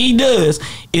everything he does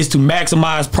is to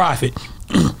maximize profit.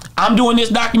 I'm doing this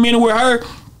documentary with her.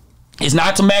 It's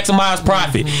not to maximize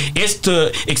profit. It's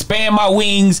to expand my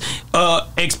wings,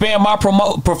 expand my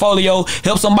portfolio,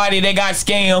 help somebody that got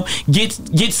scammed,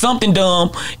 get something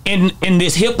done in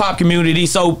this hip hop community.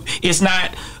 So it's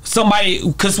not somebody,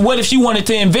 because what if she wanted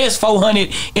to invest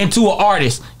 $400 into an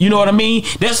artist? You know what I mean?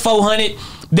 That's $400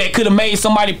 that could have made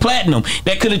somebody platinum,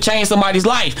 that could have changed somebody's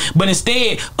life. But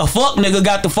instead, a fuck nigga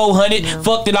got the $400,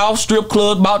 fucked it off, strip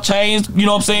clubs, bought chains, you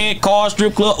know what I'm saying, cars,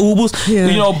 strip club, Ubers,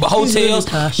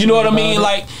 hotels, really, you know what I mean?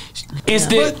 Like,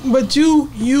 instead. But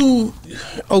you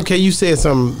okay, you said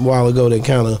something a while ago that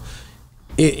kind of,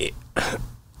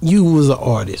 you was an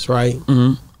artist, right?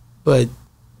 Mm-hmm. But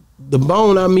the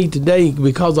Bone I meet today,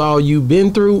 because of all you've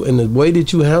been through and the way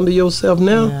that you handle yourself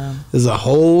now, is a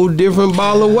whole different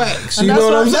ball of wax. You know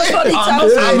what I'm saying? That's what he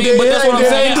tells I mean, but that's what I'm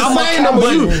saying.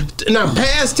 Now,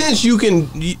 past tense, you can,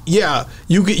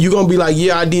 you're gonna be like,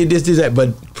 yeah, I did this, that.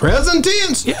 But present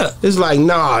tense, it's like,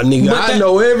 nah, nigga, I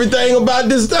know everything about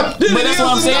this stuff. But that's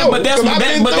what I'm saying.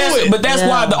 But that's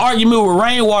why the argument with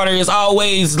Rainwater is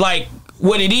always like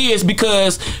what it is,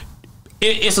 because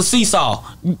it's a seesaw.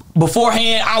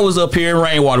 Beforehand, I was up here and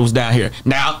Rainwater was down here.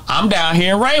 Now I'm down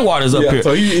here and Rainwater's up here.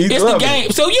 So it's the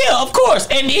game. So yeah, of course.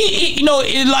 And he you know,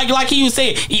 like he was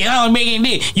saying, I don't make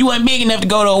any. You weren't big enough to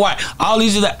go to Hawaii. All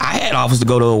these I had offers to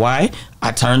go to Hawaii.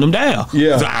 I turned them down.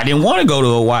 Yeah, so I didn't want to go to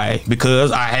Hawaii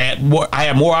because I had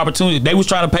more opportunities. They was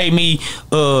trying to pay me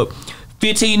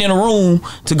 15 in a room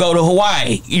to go to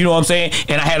Hawaii, you know what I'm saying?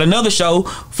 And I had another show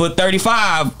for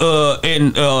 35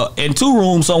 in 2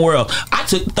 rooms somewhere else. I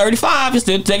took 35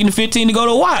 instead of taking the 15 to go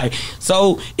to Hawaii.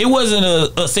 So it wasn't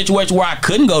a situation where I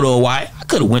couldn't go to Hawaii. I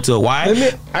could have went to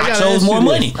Hawaii. I chose more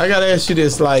money. I gotta ask you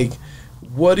this, like,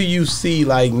 what do you see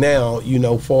like now, you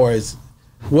know, far as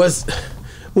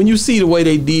when you see the way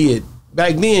they did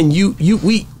back then,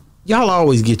 y'all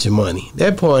always get your money.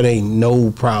 That part ain't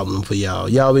no problem for y'all.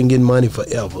 Y'all been getting money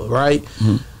forever, right?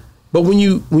 Mm-hmm. But when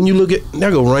you look at,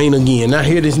 there go Rain again. I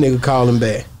hear this nigga calling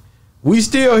back. We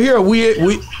still here.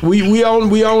 We on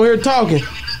here talking.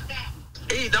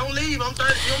 Hey, don't leave. I'm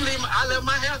 30. Don't leave. I left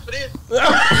my house for this.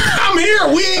 I'm here.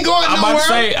 We ain't going nowhere. I'm about to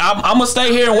say, I'm gonna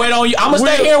stay here and wait on you. I'm gonna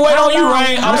stay here and wait on you,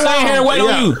 Rain. I'm staying here and wait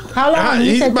on you. How long?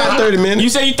 He's about 30 minutes. You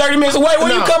say you 30 minutes away.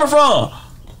 Where you coming from?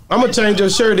 I'm gonna change your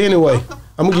shirt anyway.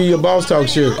 I'm gonna give you a Boss Talk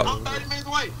shirt. I'm 30 minutes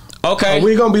away. Okay.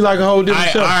 We gonna be like a whole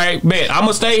different show. All right, bet. I'm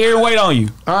gonna stay here and wait on you.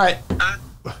 All right.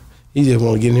 He just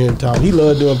want to get in here and talk. He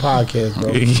love doing podcasts,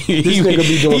 bro. This nigga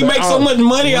be doing. He makes so much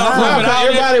money off of it.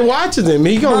 Everybody watches him.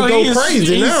 He gonna go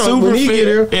crazy now. When he get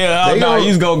here,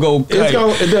 he's gonna go.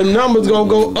 The numbers gonna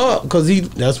go up because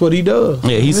that's what he does.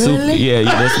 Yeah, he's super.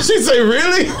 Yeah. She say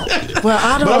really. Well,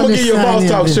 I don't. But I'm gonna give you a Boss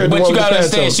Talk shirt. But you gotta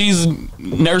understand, she's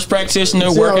nurse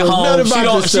practitioner, work at home.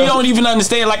 She don't even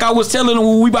understand. Like I was telling her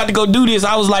when we about to go do this,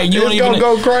 I was like, you don't even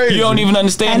go crazy. You don't even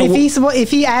understand. And he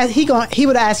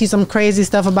would ask you some crazy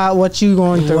stuff about what you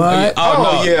going through. What?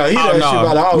 Oh yeah, he does shit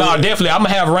about all. No, definitely. I'm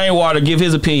gonna have Rainwater give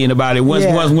his opinion about it. Once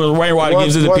Rainwater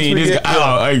gives his opinion,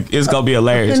 it's gonna be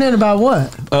hilarious. Opinion about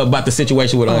what? About the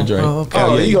situation with Andre.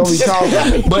 Okay. He gonna be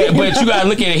talking. But you gotta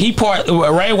look at it.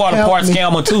 Rainwater part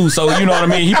scammer too. So you know what I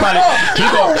mean. He probably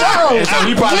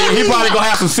gonna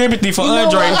have some sympathy for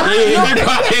Andre.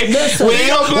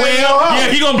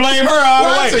 He gonna blame her all the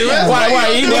way.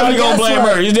 Why? He definitely gonna blame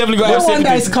her. He's definitely gonna have sympathy.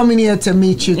 One guy's coming here to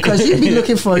meet you because you be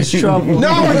looking for his trouble. No,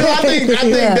 I think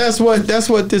that's what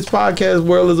this podcast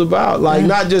world is about. Like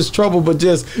not just trouble, but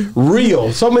just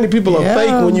real. So many people are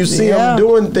fake when you see them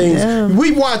doing things. Yeah.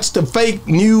 We watched the fake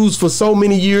news for so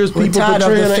many years. People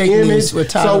portraying an image.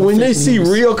 So when they see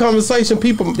real conversation,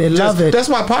 people they love it. That's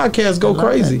why podcasts go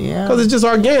crazy because it's just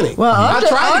organic. Well, I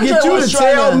tried to get you to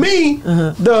tell me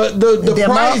the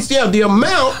price, the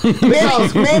amount.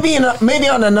 Maybe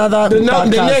on another the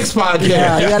next podcast.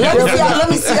 Yeah. Let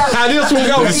me see how this one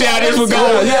goes. See how this one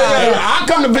goes. I'll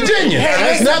come to Virginia.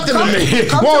 That's nothing to me.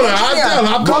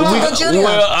 I'll come to Virginia.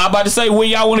 Well, I'm about to say when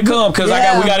y'all want to come because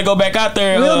we got to go back out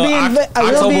there.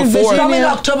 October 4th. Coming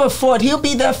October 4th. He'll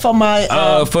be there for my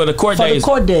for the court days. For the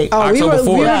court day. October 4th.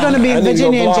 We were going to be in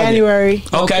Virginia in January.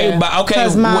 Okay.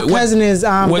 Because my cousin is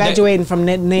graduating from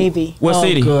Navy. What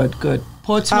city? Good.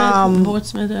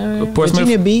 Portsmouth area.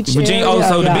 Virginia Beach. Virginia.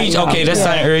 The beach. Okay, that's the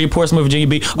same area. Portsmouth, Virginia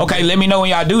Beach. Okay, let me know when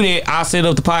y'all do that. I'll set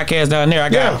up the podcast down there.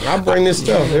 I'll bring this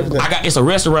stuff. Everything. It's a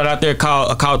restaurant out there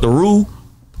called The Rue.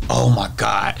 Oh my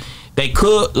God. They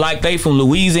cook like they from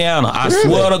Louisiana. I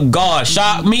swear to God,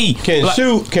 shot me. Can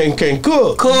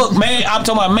cook. Cook, man. I'm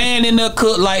talking about man in there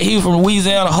cook like he from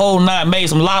Louisiana. Whole nine, made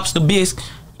some lobster bisque,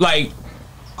 like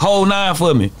whole nine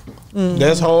for me.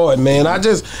 That's hard, man.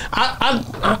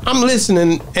 I'm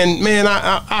listening, and man,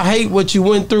 I hate what you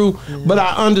went through, but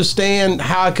I understand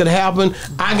how it could happen.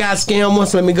 I got scammed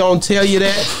once. Let me go and tell you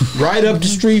that. Right up the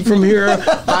street from here,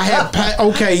 I had.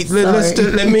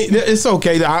 Let me. It's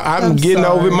okay. I'm getting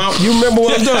over it. You remember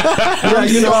what I'm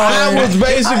doing? I was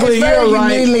basically here,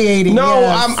 right? No,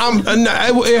 yes.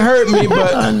 It hurt me,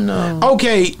 but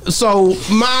okay. So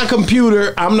my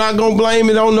computer, I'm not gonna blame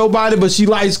it on nobody, but she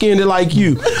light skinned it like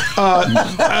you.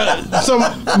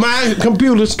 My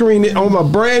computer screen on my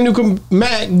brand new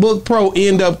MacBook Pro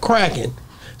end up cracking.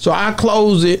 So I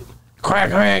close it, crack.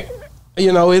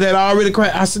 It had already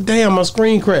cracked. I said, damn, my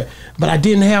screen cracked. But I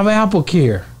didn't have Apple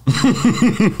Care.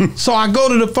 So I go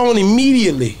to the phone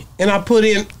immediately and I put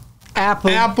in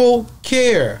Apple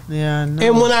Care. Yeah, I know.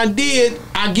 And when I did,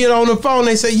 I get on the phone.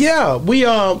 They say, yeah,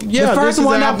 the first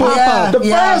one that popped up. The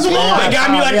first one. They got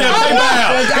me like that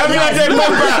PayPal. Got me like that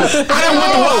PayPal. I done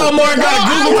went to Walmart, got a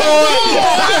Google card.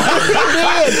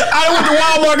 I done went to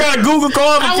Walmart, got a Google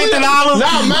card for $50.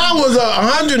 No, mine was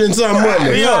 100 and something,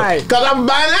 wasn't it? Yeah. Because I'm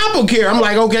buying Apple Care. I'm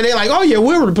like, okay. They're like, oh yeah,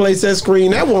 we'll replace that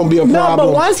screen. That won't be a problem. No,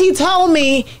 but once he told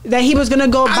me that he was gonna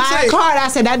go buy a card, I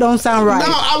said that don't sound right. No,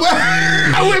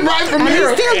 I went right from here.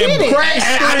 He still did it.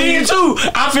 I did too.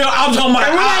 I'm talking about.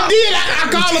 And when I did, I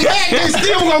called them back. They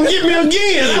still gonna get me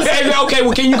again. Okay,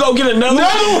 well, can you go get another? No.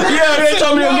 Yeah, they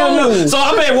told me to get another. So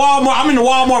I'm at Walmart. I'm in the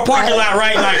Walmart parking lot,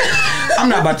 right? Like, I'm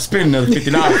not about to spend another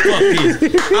 $50. Fuck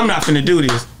this. I'm not finna do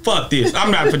this. Fuck this.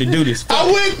 I'm not finna do this. Fuck.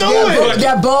 I went through it.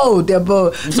 They're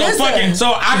bold.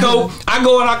 So I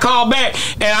go and I call back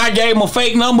and I gave him a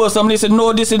fake number or something. They said,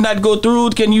 no, this did not go through.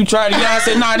 Can you try it again? I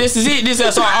said, nah, this is it.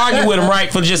 So I argue with him,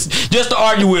 right? For just to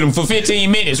argue with him for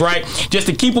 15 minutes, right? Just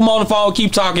to keep him on the phone,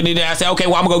 keep talking to him. I said, okay,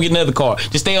 well, I'm gonna go get another card.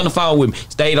 Just stay on the phone with me.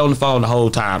 Stayed on the phone the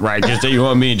whole time, right? Just, you know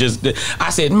what I mean?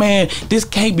 I said, man, this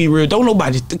can't be real. Don't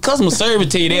nobody, the customer service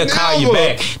tell you they'll call you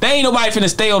back. They ain't nobody finna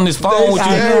stay on this phone with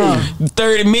you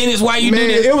 30 minutes while you do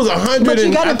this. It was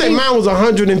 100. I think mine was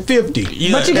 150.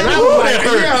 Yeah. But you got I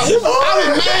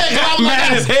was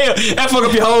mad as hell. That fuck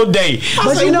up your whole day.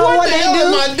 But you know what they do?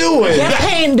 Am I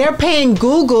doing? They're paying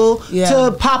Google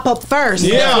to pop up first.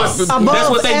 Yeah, that's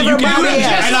what they do. You can do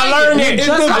that, and I learned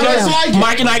it.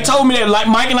 Mike and I told me that. Like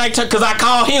Mike and I, because I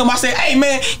called him. I said, "Hey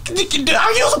man,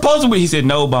 are you supposed to be?" He said,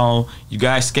 "No, Bone. You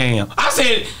guys scam." I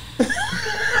said.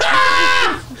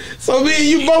 So me and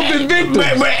you both been victims.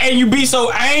 And you be so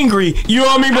angry, you know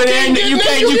what I mean? But you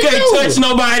can't touch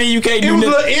nobody. You can't do nothing. It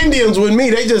was nothing. little Indians with me.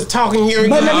 They just talking here.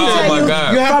 But let me tell you,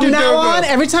 God. from now on,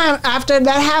 every time after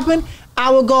that happened, I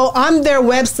will go on their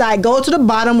website, go to the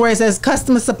bottom where it says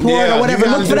customer support or whatever.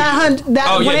 Look for that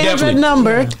 100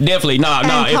 number. Definitely, no.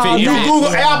 If you Google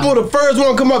Apple, the first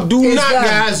one come up. Do not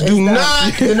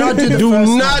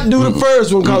do the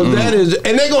first one because that is,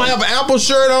 and they're gonna have an Apple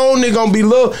shirt on. They're gonna be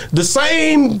the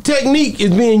same technique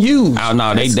is being used. Oh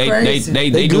no, they doing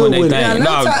their thing.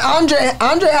 No,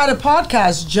 Andre had a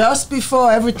podcast just before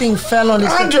everything fell on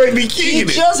his. Andre be kicking it.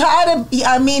 He just had he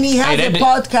had a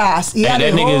podcast. He had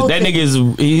that nigga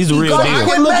he's a real deal. I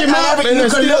can look him up. You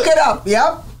can look it up.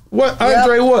 Yep. What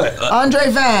Andre? What Andre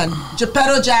Van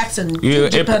Geppetto Jackson? Yeah,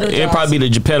 it probably be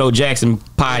the Geppetto Jackson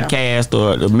podcast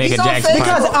or the Mega Jackson podcast.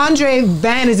 Because Andre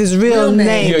Van is his real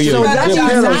name. Yeah. So that's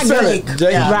not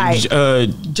good. Right.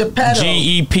 Geppetto.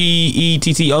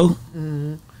 Gepetto.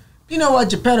 You know what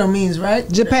Geppetto means, right?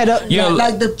 Geppetto. Yeah,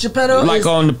 like the Geppetto. Like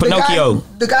on the Pinocchio.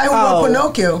 The guy who wrote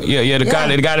Pinocchio. Yeah, the guy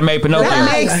that made Pinocchio. That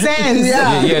makes sense. The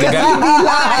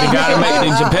guy that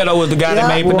made Geppetto was the guy that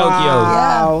made Pinocchio.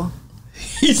 Wow.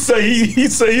 He say he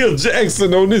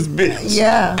Jackson on this bitch.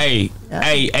 Yeah. Hey,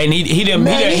 and he got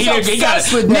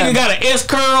an S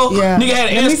curl. Yeah. Nigga had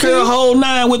an S curl whole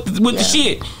nine with the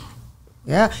shit.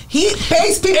 Yeah, he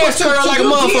pays people to like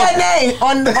do a motherfucker. DNA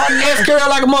on S curl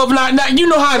like a motherfucker. Now you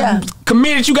know how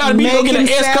committed you gotta be to get an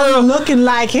S curl. Looking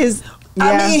like his. Yeah.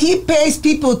 I mean, he pays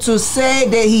people to say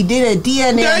that he did a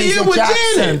DNA on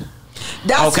Jackson.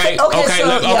 That's okay.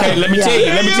 Let me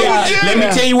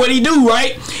tell you what he do.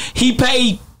 Right, he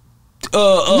paid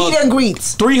meet and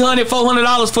greets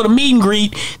 $300-$400 for the meet and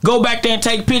greet. Go back there and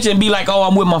take a picture and be like, "Oh,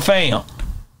 I'm with my fam."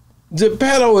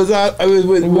 Geppetto was out with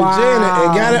Janet and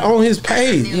got it on his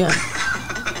page. Yeah.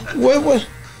 What?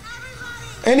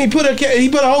 And he put a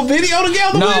whole video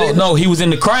together. No, he was in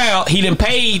the crowd. He done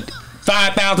paid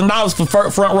 $5,000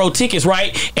 for front row tickets,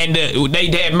 right? And they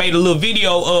had made a little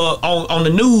video on the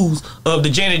news of the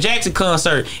Janet Jackson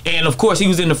concert, and of course he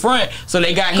was in the front, so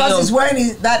they got him because he's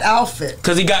wearing that outfit.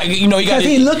 Because he got he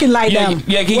looking like them.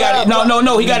 Yeah, he got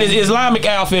he got his Islamic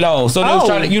outfit on. So they was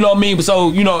trying to, you know what I mean. So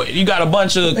you got a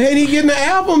bunch of. Ain't he getting the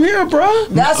album here, bro?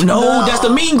 That's the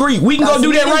meet and greet. We can go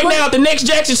do that right now at the next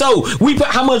Jackson show.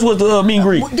 How much was the meet and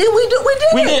greet? We did.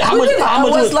 How much? It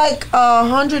was like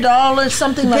 $100,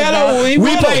 something like that.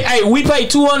 We pay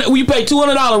 $200. We pay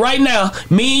 $200 right now.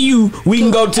 Me and you, we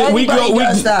can go to.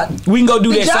 We can go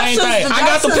do that same thing. I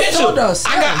got the picture.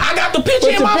 I got the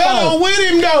picture in my phone with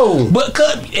him though. But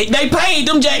they paid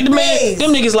them man.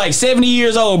 Them niggas like 70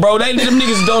 years old, bro. Them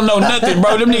niggas don't know nothing,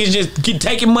 bro. Them niggas just keep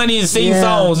taking money and sing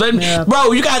songs.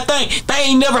 Bro, you gotta think they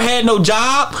ain't never had no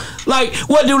job. Like,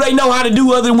 what do they know how to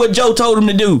do other than what Joe told them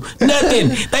to do?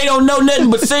 Nothing. They don't know nothing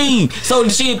but sing. So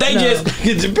shit, they just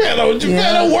get Geppetto working.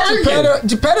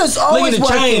 Geppetto's always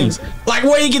look at the working. chains. Like,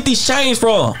 where you get these chains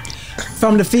from?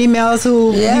 From the females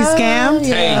who he scammed?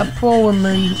 Yeah, Hey. poor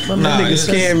women. That nigga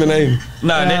scamming, ain't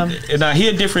he? Nah, he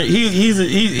a different.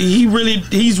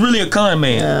 He's really a con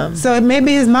man. Yeah. So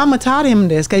maybe his mama taught him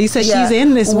this because you said she's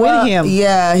in this with him.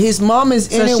 Yeah, his mom is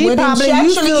in it she with him. probably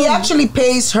used He actually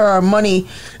pays her money.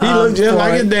 He look just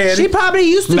like his daddy. She probably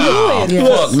used to do it. Yeah.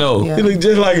 Fuck no. Yeah. He look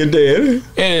just like his daddy.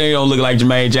 That nigga don't look like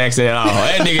Jermaine Jackson at all.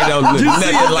 That nigga don't look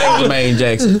nothing like Jermaine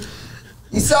Jackson.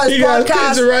 You saw his He got a podcast.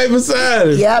 picture right beside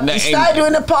him. Yep, Nah, he started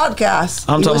doing a podcast.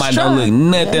 I'm He talking was about don't look trying.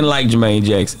 nothing like Jermaine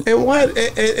Jackson. And what?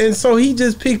 And so he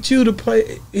just picked you to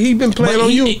play. He been playing But on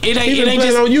he- you. it ain't- He it been ain't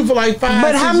playing just- on you for like 5,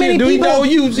 But 6 how many years. Do he people- know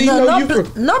you? He know you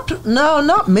from?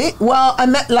 Not me. Well,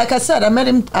 like I said, I met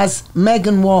him as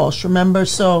Megan Walsh. Remember?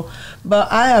 So,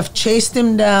 but I have chased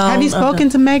him down. Have you spoken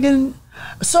to Megan?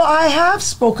 So I have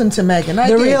spoken to Megan.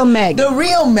 The real Megan. The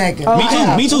real Megan. Oh, Me too.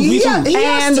 Yeah. Me too. Me Yeah, too. he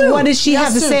has And to. what did she He have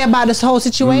to has say about this whole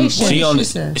situation? She on she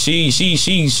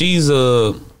say? she's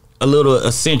a little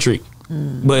eccentric,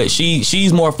 but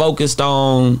she's more focused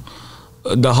on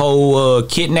the whole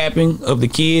kidnapping of the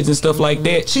kids and stuff like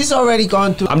that. She's already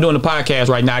gone through. I'm doing a podcast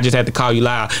right now. I just had to call you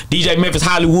loud. DJ Memphis,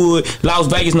 Hollywood, Las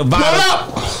Vegas, Nevada. What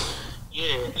up?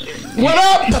 What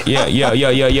up?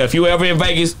 Yeah. If you ever in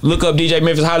Vegas, look up DJ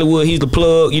Memphis Hollywood. He's the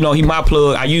plug. You know, he my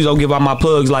plug. I usually don't give out my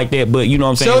plugs like that, but you know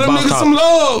what I'm saying. Show It's them boss niggas talk. some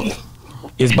love.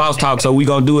 It's boss talk, so we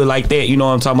gonna do it like that. You know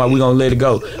what I'm talking about? We gonna let it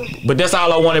go. But that's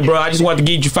all I wanted, bro. I just wanted to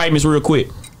get you famous real quick.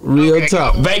 Real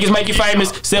talk. Vegas make you famous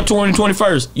September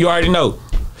 21st. You already know.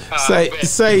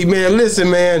 Say, man, listen,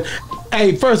 man.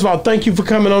 Hey, first of all, thank you for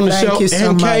coming on the show. Thank you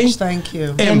so MK. much. Thank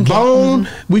you. And Bone,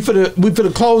 we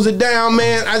finna close it down,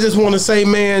 man. I just want to say,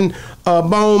 man,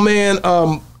 Bone, man,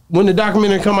 when the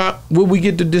documentary come out, will we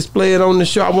get to display it on the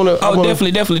show? I wanna.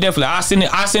 Definitely. I'll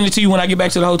send it to you when I get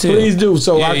back to the hotel. Please do,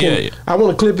 so Yeah, I can. yeah. I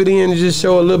want to clip it in and just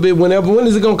show a little bit whenever. When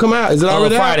is it gonna come out? Is it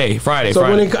already out? Friday. So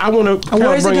when I want to.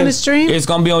 Where is it going to stream? It's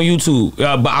gonna be on YouTube,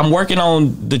 but I'm working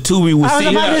on the Tubi with I was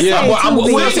about to say,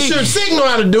 Tubi. Well, sure, Sig know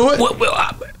how to do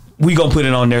it. We gonna put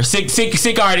it on there.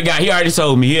 Sick already got. He already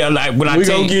told me. Yeah, like when I We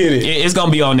tell gonna you, get it. it's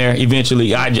gonna be on there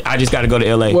eventually. I just got to go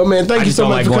to LA. Well, man, thank I you just so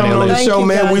don't much like for going to coming on LA. the show,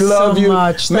 man. We guys love so you.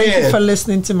 much. Thank Man. you for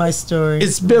listening to my story.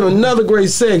 It's been another great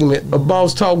segment of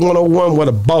Boss Talk 101, where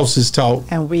the bosses talk.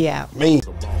 And we out. Man.